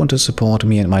doing and want to support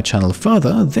me and my channel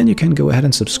further, then you can go ahead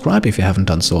and subscribe if you haven't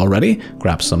done so already,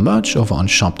 grab some merch over on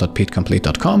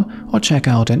shop.petecomplete.com, or check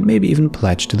out and maybe even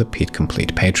pledge to the Pete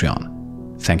Complete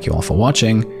Patreon. Thank you all for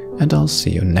watching, and I'll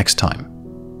see you next time.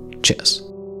 Cheers.